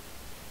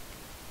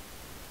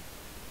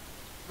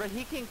 But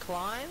he can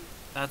climb?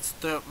 That's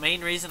the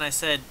main reason I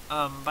said,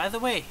 by the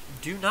way,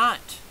 do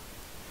not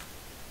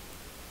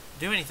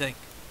do anything.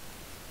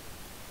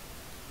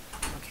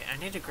 Okay, I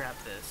need to grab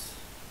this.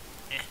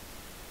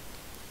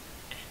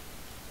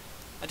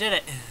 I did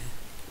it.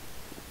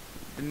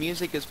 The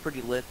music is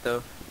pretty lit,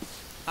 though.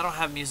 I don't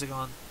have music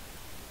on.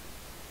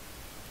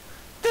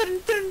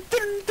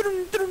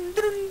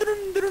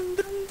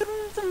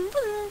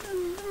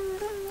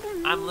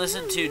 I'm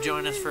listening to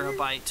Join Us for a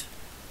Bite.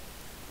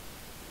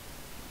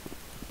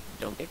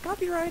 Don't get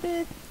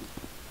copyrighted.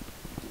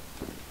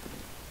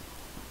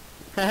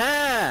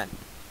 Haha!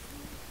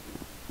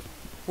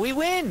 We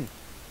win!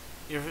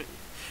 You're,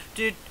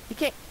 dude. He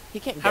can't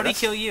get How'd he us.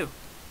 kill you?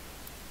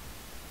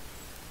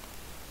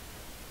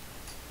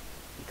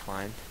 He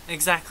climbed.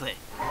 Exactly.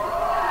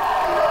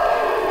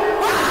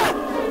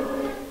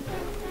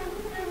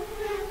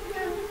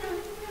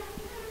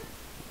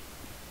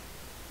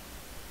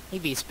 He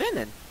be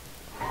spinning.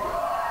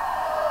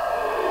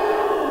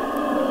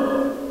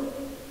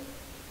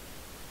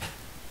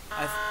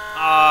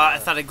 I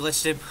thought I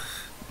glitched him.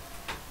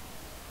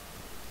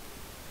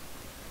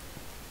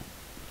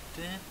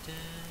 Dun, dun.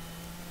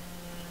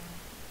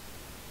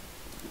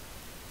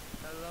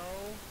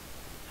 Hello?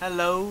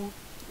 Hello.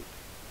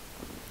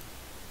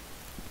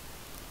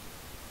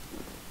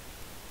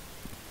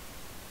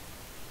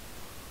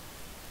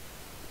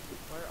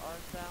 Where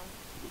art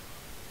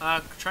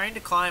thou? Trying to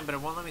climb, but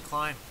it won't let me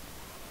climb.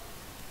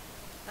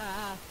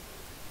 Ah.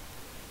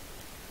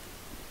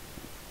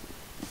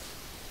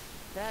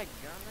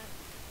 Dadgummit.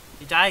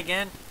 You die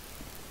again?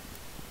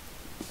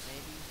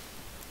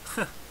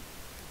 Maybe.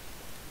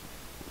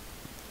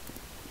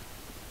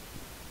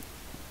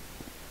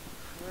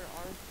 Where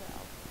art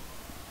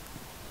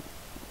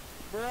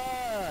thou?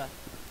 Bruh!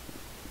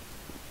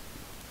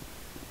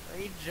 Are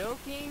you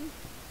joking?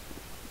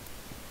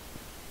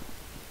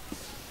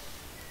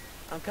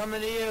 I'm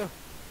coming to you.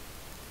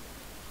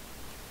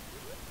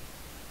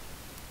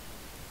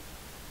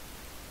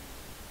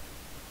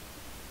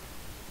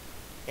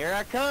 Here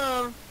I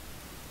come.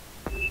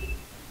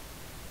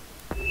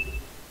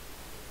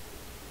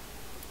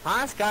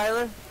 Hi,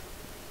 Skylar.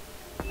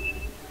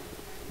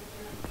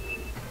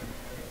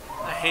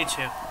 I hate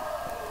you.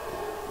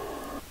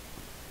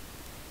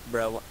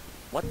 Bro,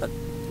 what the?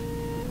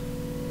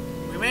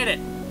 We made it.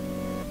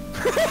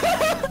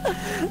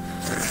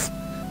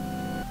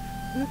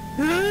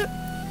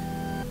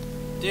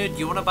 Dude,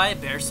 you want to buy a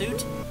bear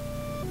suit?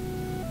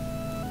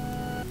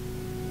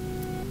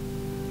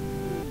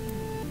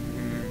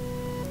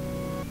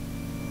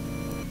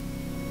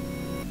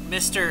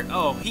 Mr.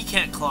 Oh, he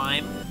can't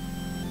climb.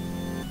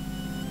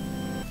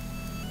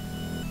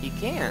 You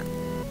can't.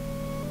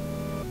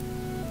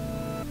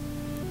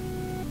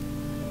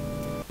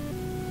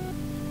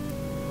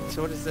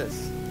 So what is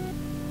this?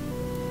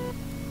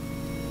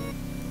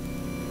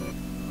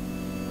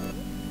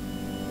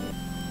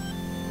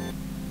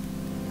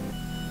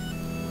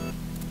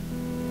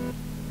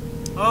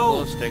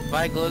 Glow Oh, stick.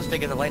 Buy a glow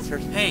stick as a light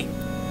source. hey,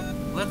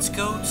 let's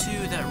go to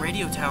that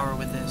radio tower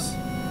with this.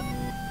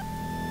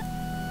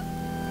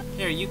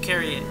 Here, you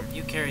carry it.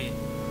 You carry it.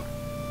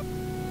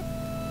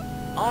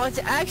 Oh, it's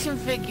an action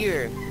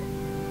figure.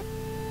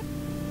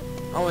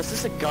 Oh, is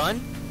this a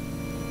gun?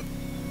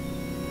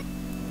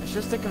 It's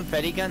just a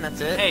confetti gun,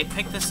 that's it? Hey,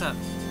 pick this up.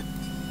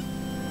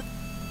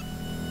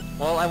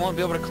 Well, I won't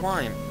be able to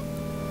climb.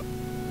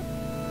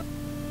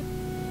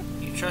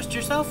 You trust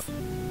yourself?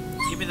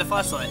 Give me the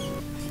flashlight.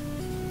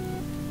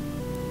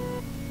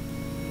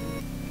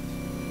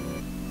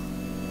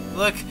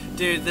 Look,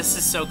 dude, this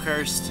is so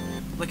cursed.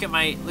 Look at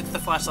the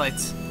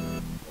flashlights.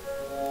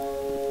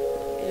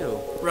 Ew.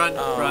 Run,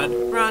 Oh.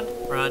 run, run,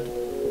 run.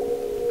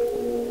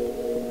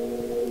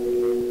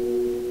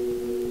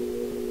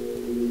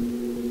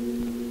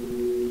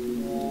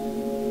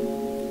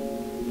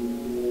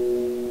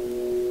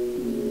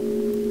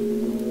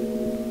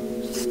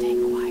 Just stay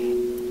quiet.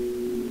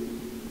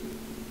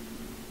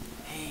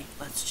 Hey,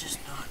 let's just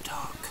not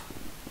talk.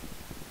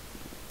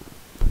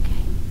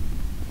 Okay.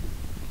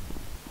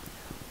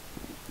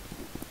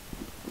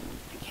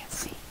 I can't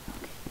see.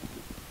 Okay.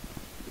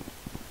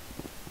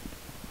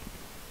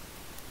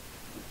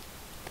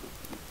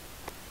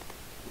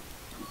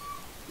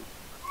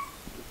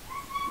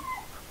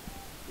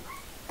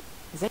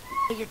 Is that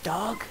your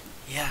dog?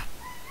 Yeah.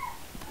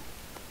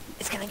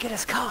 It's gonna get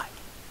us caught.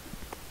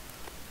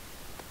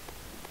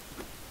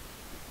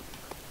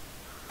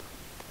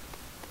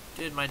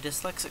 Dude, my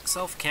dyslexic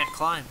self can't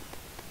climb.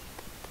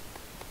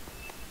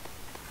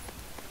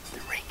 The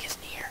rake is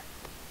near.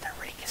 The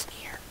rake is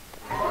near.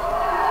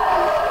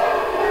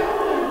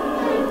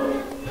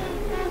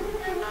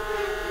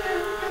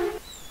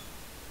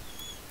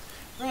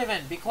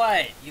 Raven, be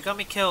quiet. You got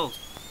me killed.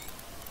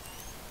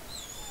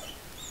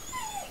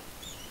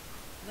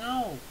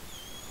 No.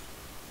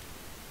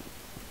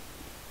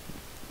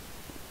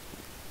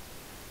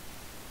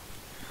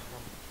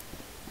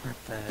 What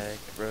the heck,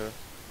 bro?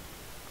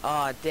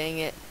 Aw, dang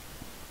it.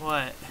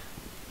 What?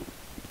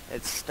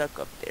 It's stuck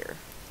up there.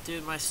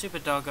 Dude, my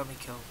stupid dog got me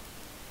killed.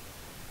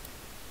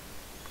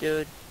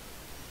 Dude.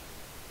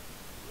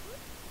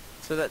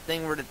 So that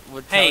thing would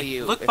Hey, tell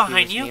you look if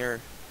behind he you. was near.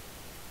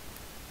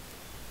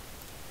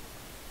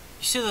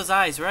 You see those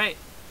eyes, right?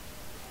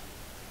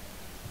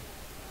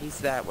 He's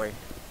that way.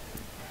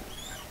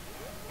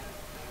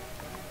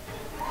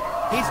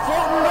 He's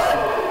floating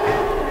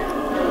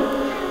up!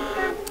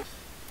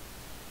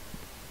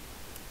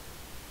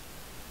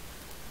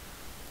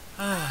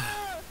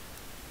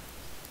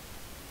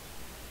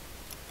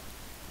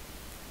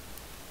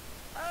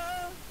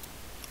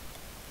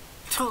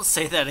 Don't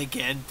say that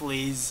again,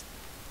 please.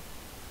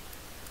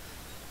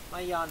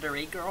 My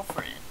yandere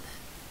girlfriend.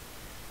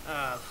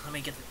 Let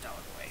me get the dog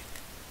away.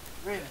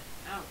 Raven,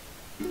 out.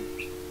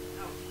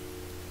 Out.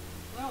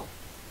 No.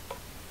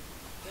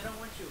 They don't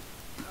want you.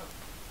 Out.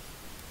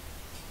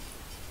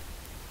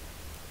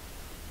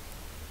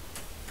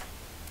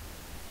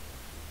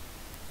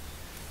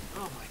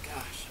 Oh my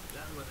gosh, I'm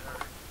done with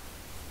her.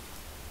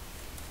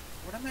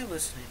 What am I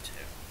listening to?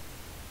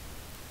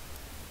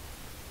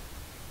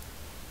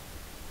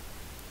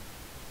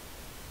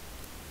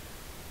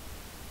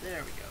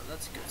 There we go,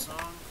 that's a good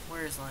song.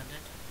 Where is London?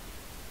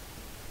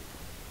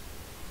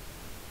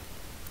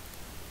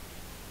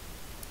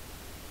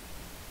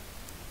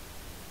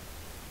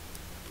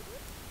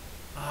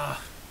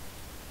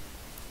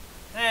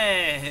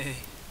 Hey!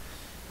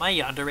 My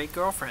yandere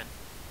girlfriend.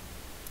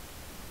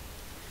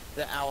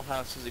 The Owl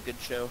House is a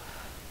good show.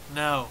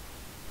 No.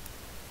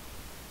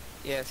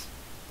 Yes.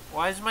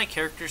 Why is my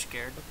character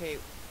scared? Okay.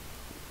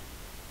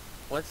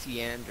 What's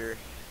Yander?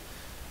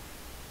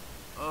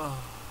 Oh,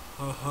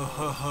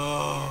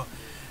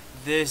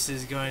 this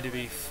is going to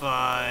be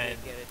fun.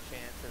 Get a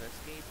chance of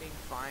escaping.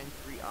 Find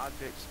 3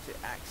 objects to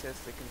access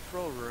the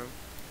control room.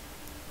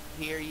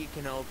 Here you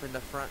can open the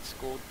front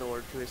school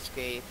door to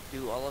escape.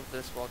 Do all of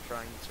this while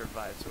trying to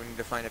survive. So we need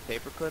to find a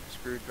paperclip,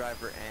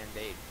 screwdriver, and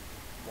a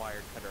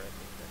wire cutter, I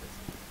think that is.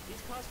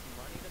 These cost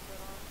money to put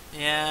on?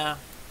 Yeah.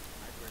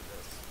 I'd wear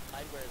this.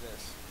 I'd wear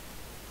this.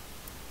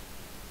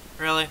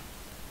 Really?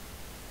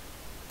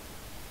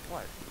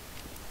 What?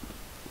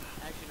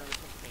 Actually, no, this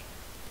one's pink.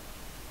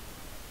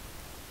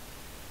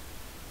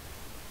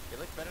 They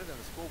look better than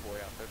the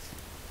schoolboy outfits.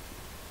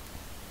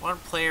 1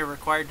 player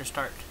required to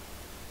start.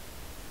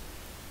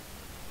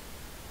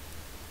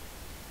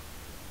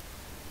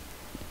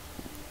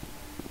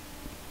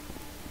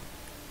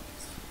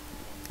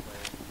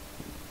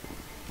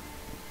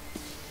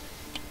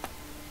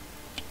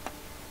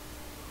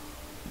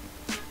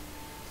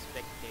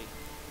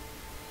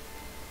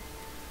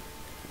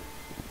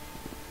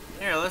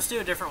 Here, let's do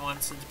a different one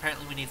since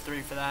apparently we need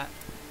 3 for that.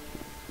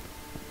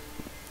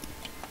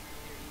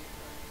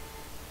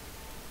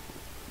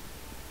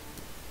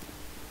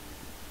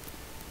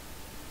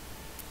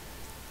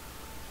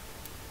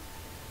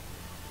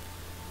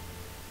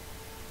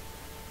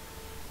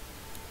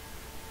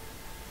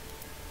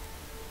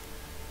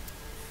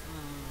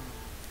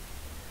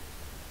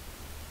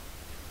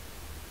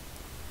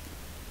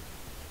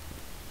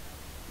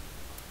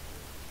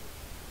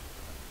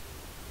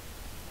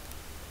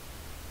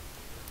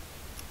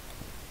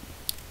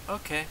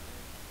 Okay.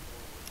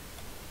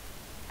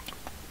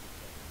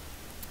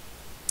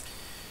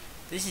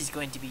 This is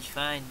going to be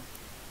fun.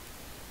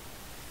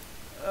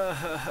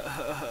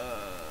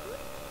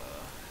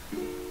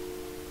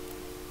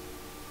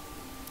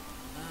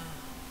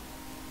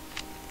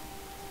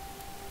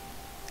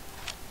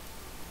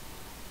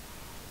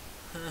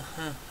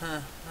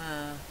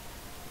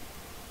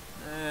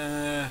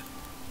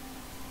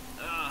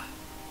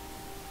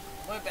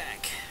 My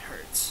back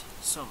hurts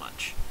so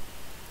much.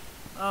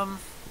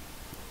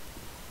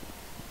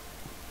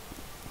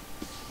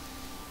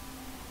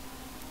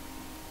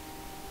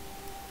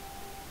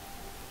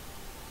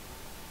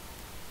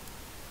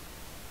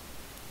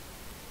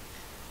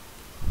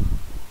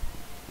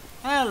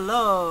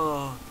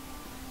 Hello.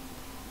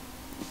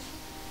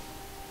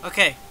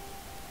 Okay.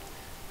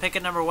 Pick a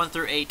number 1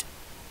 through 8.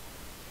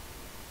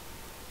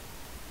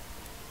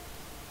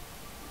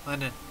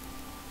 London.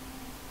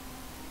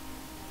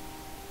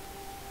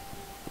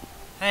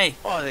 Hey.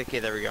 Oh, okay,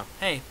 there we go.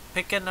 Hey,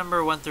 pick a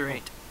number 1 through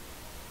 8.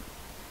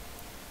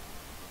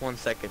 1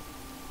 second.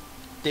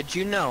 Did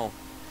you know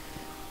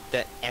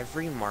that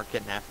every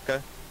market in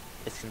Africa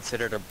is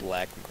considered a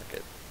black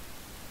market?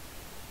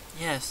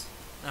 Yes.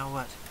 Now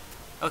what?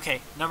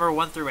 Okay, number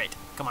 1 through 8.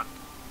 Come on.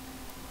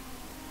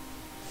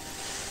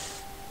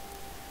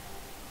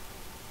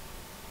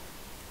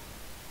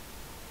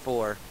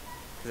 Four,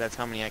 because that's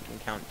how many I can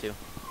count to.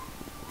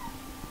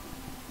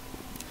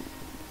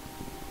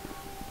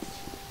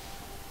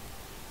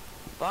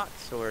 Box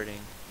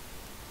sorting.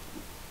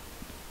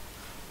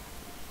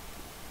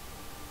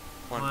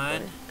 One,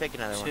 player. Pick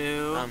another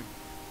 2, one.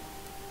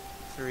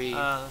 3,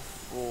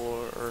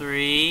 4.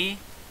 3.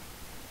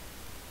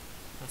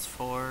 That's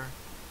 4.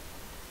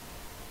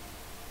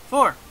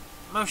 4.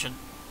 Motion.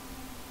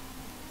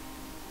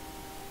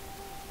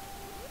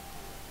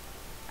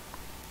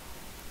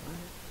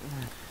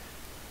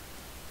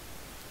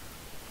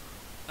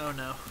 Oh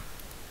no.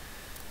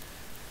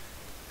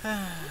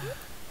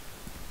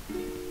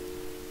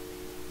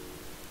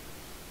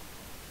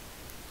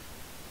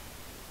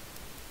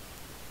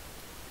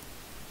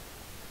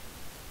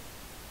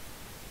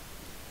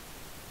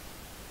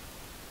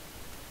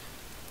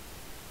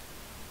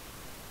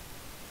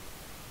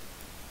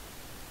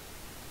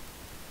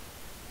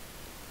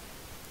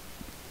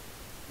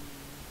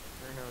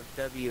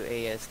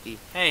 WASD.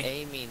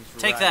 Hey, A means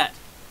take right. that.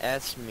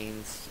 S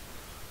means...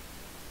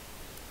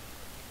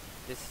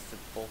 This is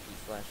a bulky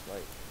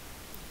flashlight.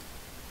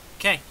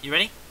 Okay, you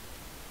ready?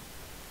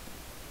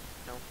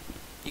 No.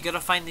 You gotta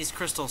find these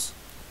crystals.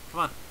 Come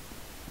on.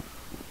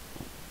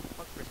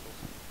 Fuck crystals.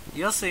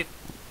 You'll see. Is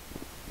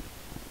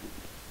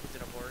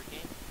it a horror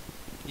game?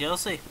 You'll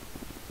see.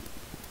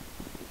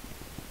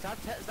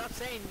 Stop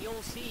saying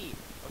you'll see,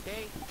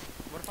 okay?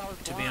 What if I was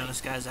To be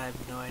honest, guys, I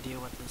have no idea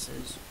what this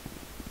is.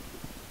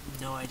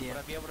 No idea.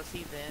 Would I be able to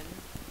see then?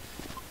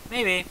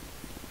 Maybe.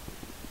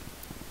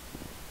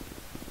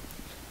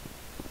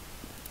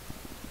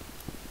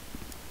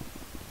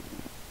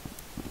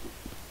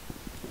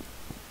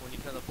 When you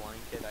turn the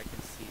blanket, I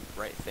can see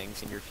bright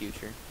things in your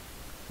future.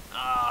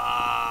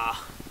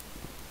 Ah.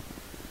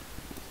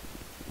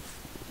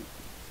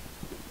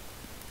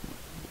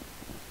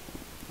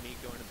 Me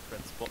going to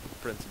the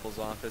principal's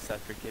office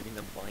after giving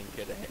the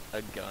blanket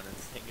a gun and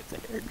saying it's a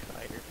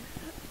hairdryer.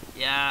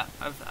 Yeah,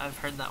 I've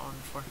heard that one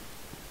before.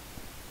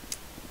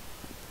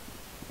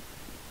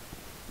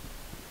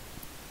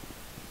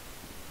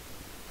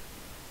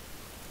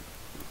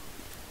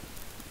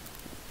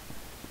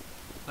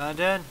 Not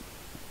done.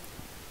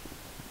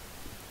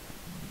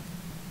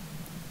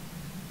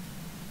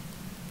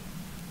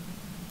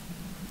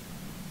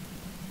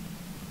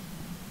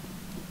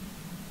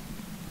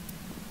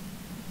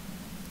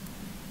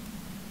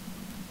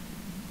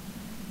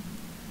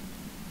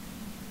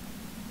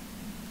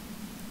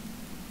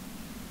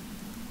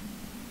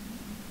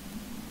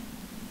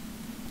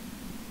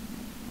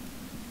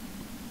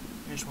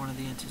 Here's one of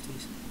the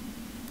entities.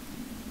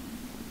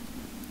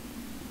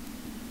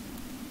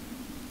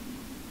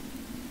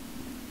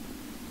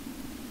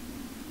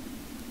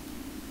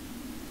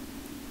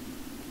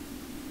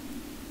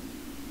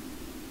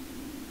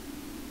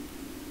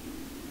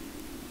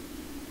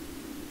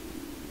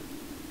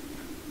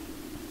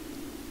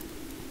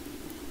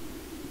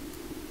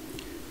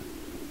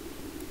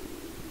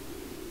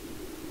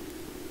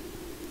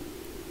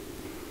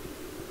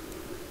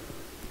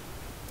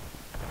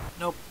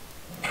 Nope.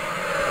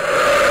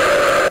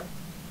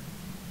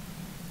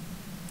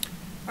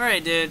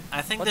 Alright, dude.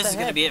 I think What this the is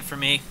going to heck? be it for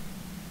me.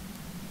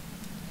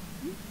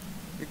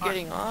 You're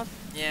getting off?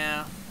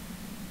 Yeah.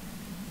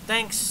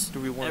 Thanks, Do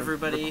we wanna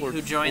everybody record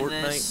who joined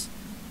Fortnite? this.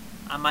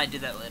 I might do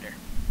that later.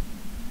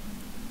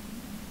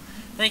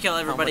 Thank y'all, How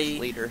everybody.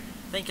 much later?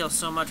 Thank y'all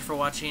so much for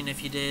watching,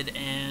 if you did,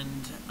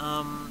 and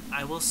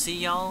I will see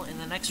y'all in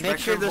the next Make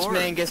sure Retro this Horror.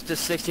 man gets to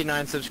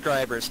 69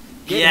 subscribers.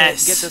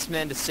 Yes. Get this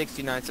man to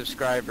 69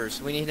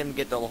 subscribers. We need him to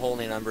get the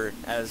holy number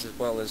as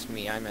well as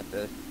me. I'm at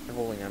the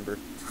holy number.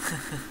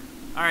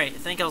 Alright,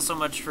 thank y'all so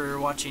much for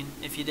watching,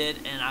 if you did,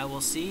 and I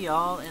will see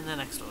y'all in the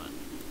next one.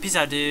 Peace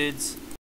out, dudes.